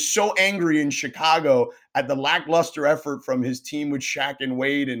because he was so angry in Chicago at the lackluster effort from his team with Shaq and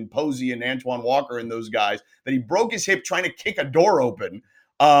Wade and Posey and Antoine Walker and those guys, that he broke his hip trying to kick a door open.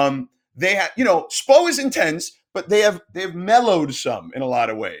 They have, Spo is intense, but they've mellowed some in a lot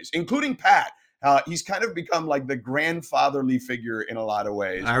of ways, including Pat. He's kind of become like the grandfatherly figure in a lot of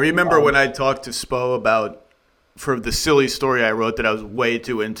ways. I remember when I talked to Spo about, for the silly story I wrote that I was way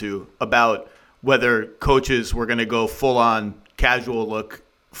too into, about whether coaches were going to go full on casual look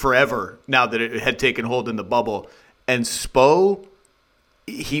forever now that it had taken hold in the bubble. And Spo,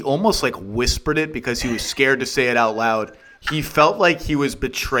 he almost like whispered it because he was scared to say it out loud. he felt like he was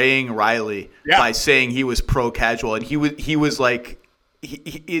betraying Riley by saying he was pro casual, and he was like.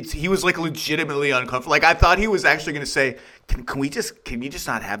 He was like legitimately uncomfortable. Like I thought he was actually going to say, "Can we just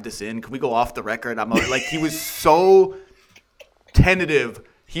not have this in? Can we go off the record?" I'm like, he was so tentative.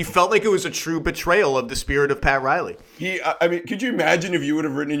 He felt like it was a true betrayal of the spirit of Pat Riley. I mean, could you imagine if you would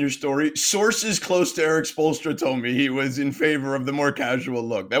have written in your story, sources close to Eric Spoelstra told me he was in favor of the more casual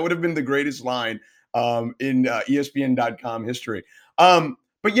look. That would have been the greatest line in ESPN.com history.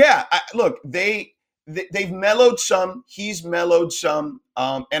 But yeah, look, they've mellowed some. He's mellowed some.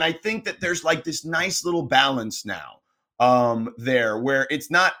 And I think that there's like this nice little balance now there where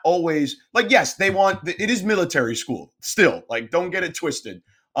it's not always like, yes, it is military school still, like, don't get it twisted.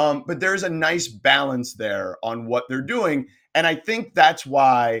 But there's a nice balance there on what they're doing. And I think that's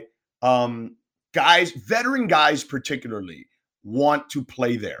why veteran guys particularly want to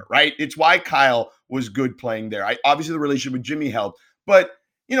play there, right? It's why Kyle was good playing there. Obviously the relationship with Jimmy helped, but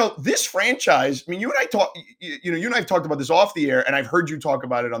this franchise, I mean, you and I have talked about this off the air, and I've heard you talk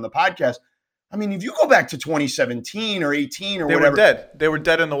about it on the podcast. I mean, if you go back to 2017 or 18 or whatever. They were dead. They were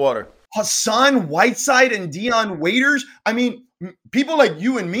dead in the water. Hassan Whiteside and Dion Waiters. I mean, people like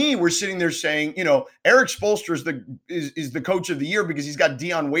you and me were sitting there saying, Eric Spoelstra is the coach of the year because he's got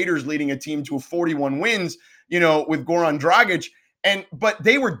Dion Waiters leading a team to 41 wins, with Goran Dragic. But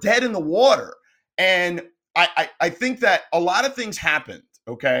they were dead in the water. And I think that a lot of things happened.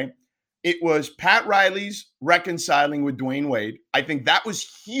 Okay. It was Pat Riley's reconciling with Dwayne Wade. I think that was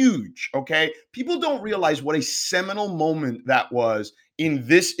huge. Okay. People don't realize what a seminal moment that was in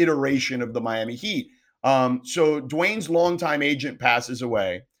this iteration of the Miami Heat. So Dwayne's longtime agent passes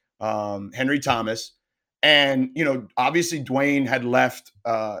away, Henry Thomas. And, obviously Dwayne had left,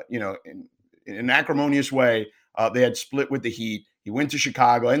 in an acrimonious way. They had split with the Heat. He went to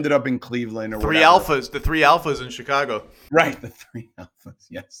Chicago, ended up in Cleveland or the three alphas in Chicago. Right, the three alphas.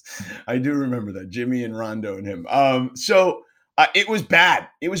 Yes, I do remember that. Jimmy and Rondo and him. So it was bad.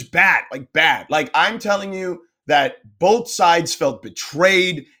 It was bad, like bad. Like I'm telling you that both sides felt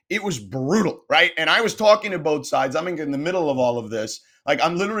betrayed. It was brutal, right? And I was talking to both sides. I'm in the middle of all of this. Like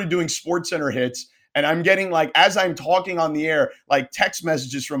I'm literally doing SportsCenter hits. And I'm getting like, as I'm talking on the air, like text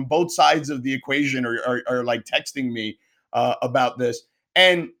messages from both sides of the equation are like texting me about this.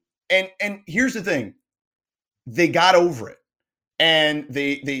 And here's the thing. They got over it. And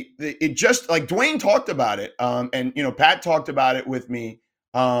it just like Dwayne talked about it. And Pat talked about it with me.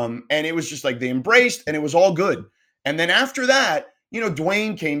 And it was just like they embraced and it was all good. And then after that,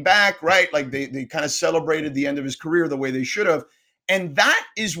 Dwayne came back, right? Like they kind of celebrated the end of his career the way they should have. And that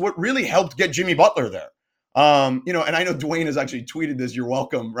is what really helped get Jimmy Butler there. And I know Dwayne has actually tweeted this, "You're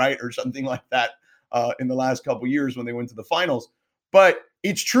welcome," right? Or something like that in the last couple of years when they went to the finals. But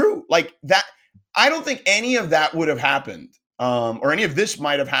it's true. Like that, I don't think any of that would have happened or any of this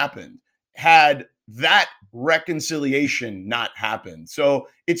might have happened had that reconciliation not happened. So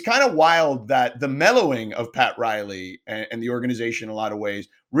it's kind of wild that the mellowing of Pat Riley and the organization in a lot of ways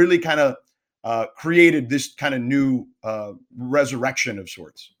really kind of created this kind of new resurrection of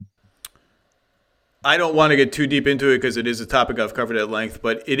sorts. I don't want to get too deep into it because it is a topic I've covered at length,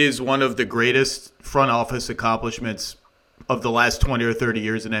 but it is one of the greatest front office accomplishments of the last 20 or 30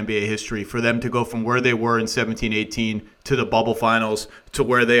 years in NBA history for them to go from where they were in 17-18 to the bubble finals to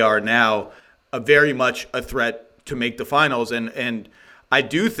where they are now, very much a threat to make the finals. And I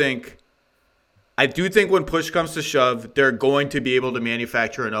do think when push comes to shove, they're going to be able to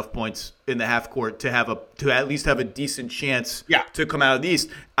manufacture enough points in the half court to at least have a decent chance to come out of the East.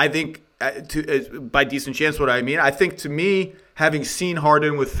 I think by decent chance, what I mean, I think to me, having seen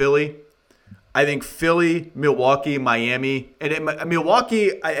Harden with Philly, I think Philly, Milwaukee, Miami, and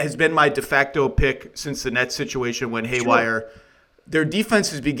Milwaukee has been my de facto pick since the Nets situation went haywire. Sure. Their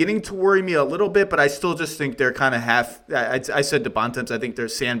defense is beginning to worry me a little bit, but I still just think they're kind of half. I said to Bontemps, I think they're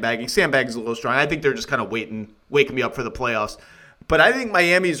sandbagging. Sandbagging is a little strong. I think they're just kind of waking me up for the playoffs. But I think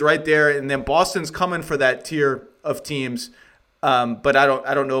Miami's right there, and then Boston's coming for that tier of teams. But I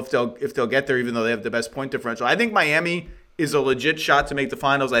don't know if they'll get there, even though they have the best point differential. I think Miami is a legit shot to make the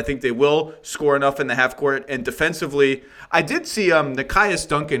finals. I think they will score enough in the half court. And defensively, I did see Nekias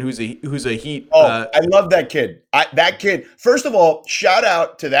Duncan, who's a Heat. I love that kid. That kid. First of all, shout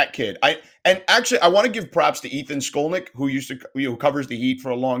out to that kid. I want to give props to Ethan Skolnick, who covers the Heat for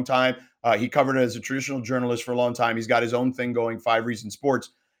a long time. He covered it as a traditional journalist for a long time. He's got his own thing going, 5 Reasons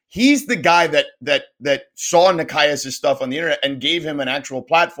Sports. He's the guy that saw Nekias' stuff on the internet and gave him an actual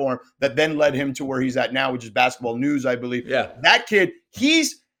platform that then led him to where he's at now, which is Basketball News, I believe. Yeah. That kid,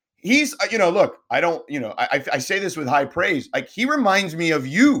 he's look, I say this with high praise. Like he reminds me of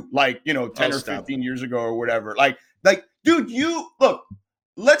you, like, 10 or 15 years ago or whatever. Like Like, dude,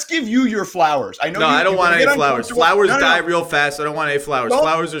 let's give you your flowers. I know. No, I don't want any flowers. Flowers die No. real fast. I don't want any flowers.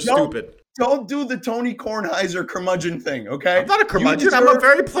 Flowers are stupid. Don't do the Tony Kornheiser curmudgeon thing, okay? I'm not a curmudgeon. I'm a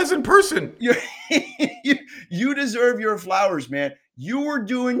very pleasant person. You deserve your flowers, man. You were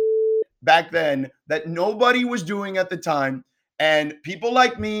doing back then that nobody was doing at the time, and people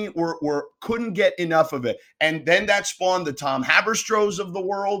like me couldn't get enough of it. And then that spawned the Tom Haberstros of the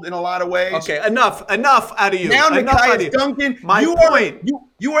world in a lot of ways. Okay, enough out of you. Now, enough Nekias Duncan,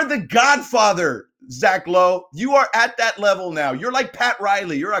 you are the godfather, Zach Lowe. You are at that level now. You're like Pat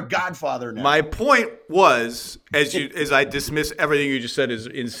Riley. You're a godfather now. My point was, as I dismiss everything you just said is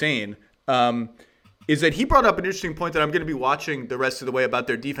insane, is that he brought up an interesting point that I'm going to be watching the rest of the way about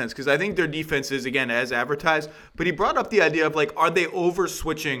their defense, because I think their defense is, again, as advertised. But he brought up the idea of, like, are they over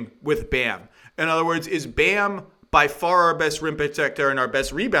switching with Bam? In other words, is Bam by far our best rim protector and our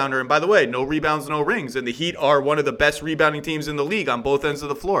best rebounder? And by the way, no rebounds, no rings. And the Heat are one of the best rebounding teams in the league on both ends of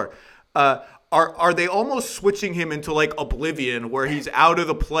the floor. Are they almost switching him into like oblivion where he's out of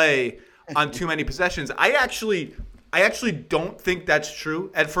the play on too many possessions? I actually don't think that's true.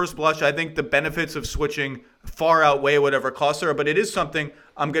 At first blush, I think the benefits of switching far outweigh whatever costs are, but it is something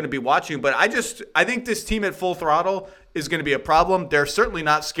I'm going to be watching. But I think this team at full throttle is going to be a problem. They're certainly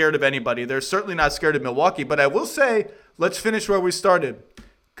not scared of anybody. They're certainly not scared of Milwaukee. But I will say, let's finish where we started,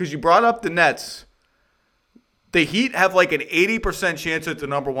 because you brought up the Nets. The Heat have like an 80% chance at the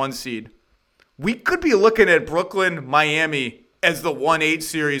number 1 seed. We could be looking at Brooklyn, Miami as the 1-8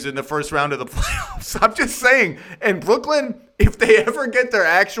 series in the first round of the playoffs. I'm just saying. And Brooklyn, if they ever get their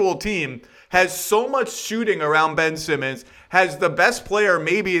actual team, has so much shooting around Ben Simmons, has the best player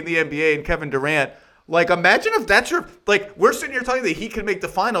maybe in the NBA in Kevin Durant. Like, imagine if that's we're sitting here telling you that he can make the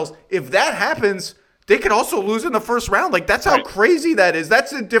finals. If that happens, they could also lose in the first round. Like, that's how crazy that is.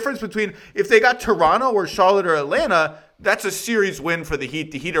 That's the difference between if they got Toronto or Charlotte or Atlanta. That's a series win for the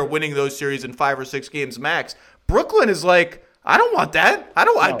Heat. The Heat are winning those series in 5 or 6 games max. Brooklyn is like, I don't want that.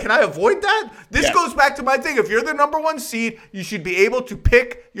 Can I avoid that? This goes back to my thing. If you're the number 1 seed, you should be able to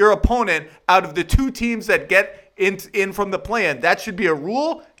pick your opponent out of the 2 teams that get in from the play-in. That should be a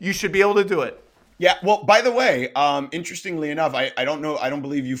rule. You should be able to do it. Yeah. Well, by the way, interestingly enough, I don't know. I don't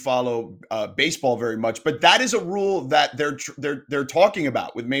believe you follow baseball very much, but that is a rule that they're talking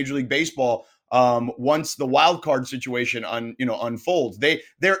about with Major League Baseball. Once the wild card situation unfolds,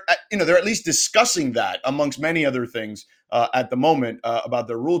 they're at least discussing that amongst many other things at the moment about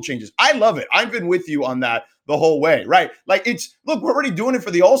their rule changes. I love it. I've been with you on that the whole way, right? Like, we're already doing it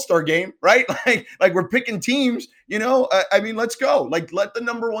for the All-Star game, right? Like we're picking teams, let's go. Like, let the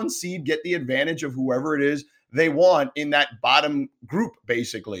number 1 seed get the advantage of whoever it is they want in that bottom group,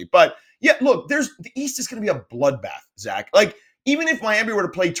 basically. But yeah, look, the East is going to be a bloodbath, Zach. Like, even if Miami were to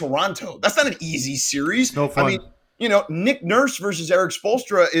play Toronto, that's not an easy series. No fun. I mean, Nick Nurse versus Eric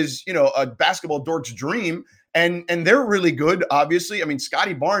Spoelstra is, a basketball dork's dream. And they're really good, obviously. I mean,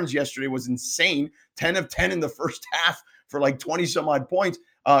 Scotty Barnes yesterday was insane. 10 of 10 in the first half for like 20 some odd points.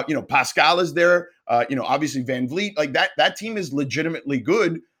 Pascal is there. Obviously Van Vliet. Like that team is legitimately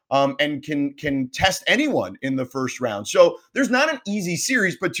good and can test anyone in the first round. So there's not an easy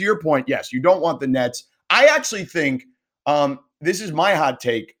series, but to your point, yes, you don't want the Nets. I actually think this is my hot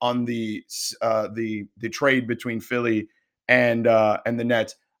take on the trade between Philly and the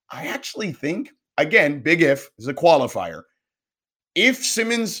Nets. I actually think, again, big if is a qualifier. If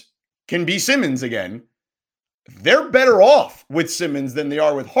Simmons can be Simmons again, they're better off with Simmons than they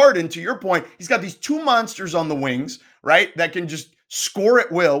are with Harden. To your point, he's got these 2 monsters on the wings, right, that can just score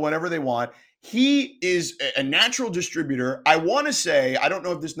at will whenever they want. He is a natural distributor. I want to say, I don't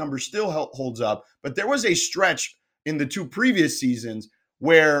know if this number still holds up, but there was a stretch in the 2 previous seasons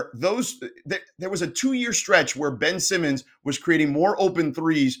where there was a 2-year stretch where Ben Simmons was creating more open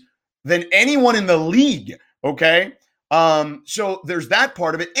threes than anyone in the league, okay? So there's that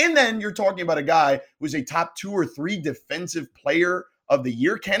part of it. And then you're talking about a guy who's a top 2 or 3 defensive player of the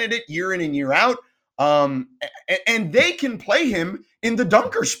year candidate year in and year out. And they can play him in the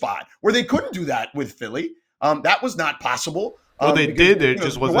dunker spot where they couldn't do that with Philly. That was not possible. Well, they did. It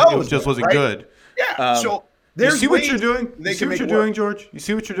just wasn't right? good. Yeah. So you see what you're doing? You see what you're doing, George? You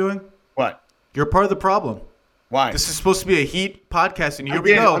see what you're doing? What? You're part of the problem. Why? This is supposed to be a Heat podcast, and here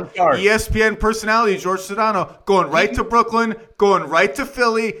we go. ESPN personality George Sedano going right to Brooklyn, going right to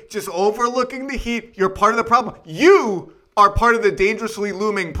Philly, just overlooking the Heat. You're part of the problem. You are part of the dangerously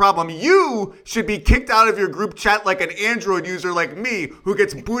looming problem. You should be kicked out of your group chat like an Android user like me who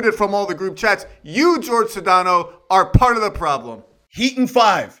gets booted from all the group chats. You, George Sedano, are part of the problem. Heat and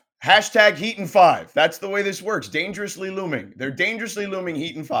 5. Hashtag Heat and 5. That's the way this works. Dangerously looming. They're dangerously looming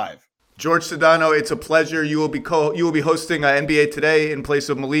Heat and 5. George Sedano, it's a pleasure. You will be hosting NBA Today in place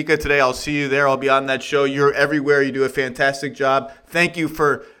of Malika today. I'll see you there. I'll be on that show. You're everywhere. You do a fantastic job. Thank you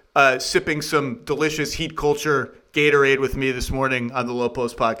for sipping some delicious Heat Culture Gatorade with me this morning on the Low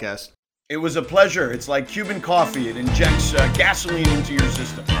Post podcast. It was a pleasure. It's like Cuban coffee. It injects gasoline into your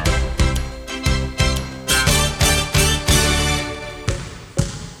system.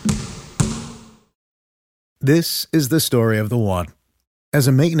 This is the story of the one. As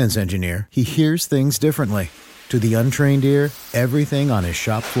a maintenance engineer, he hears things differently. To the untrained ear, everything on his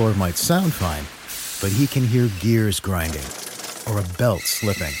shop floor might sound fine, but he can hear gears grinding or a belt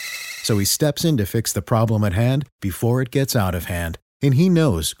slipping. So he steps in to fix the problem at hand before it gets out of hand. And he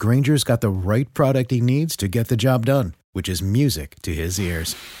knows Grainger's got the right product he needs to get the job done, which is music to his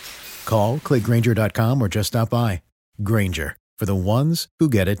ears. Call, click Grainger.com, or just stop by. Grainger, for the ones who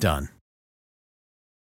get it done.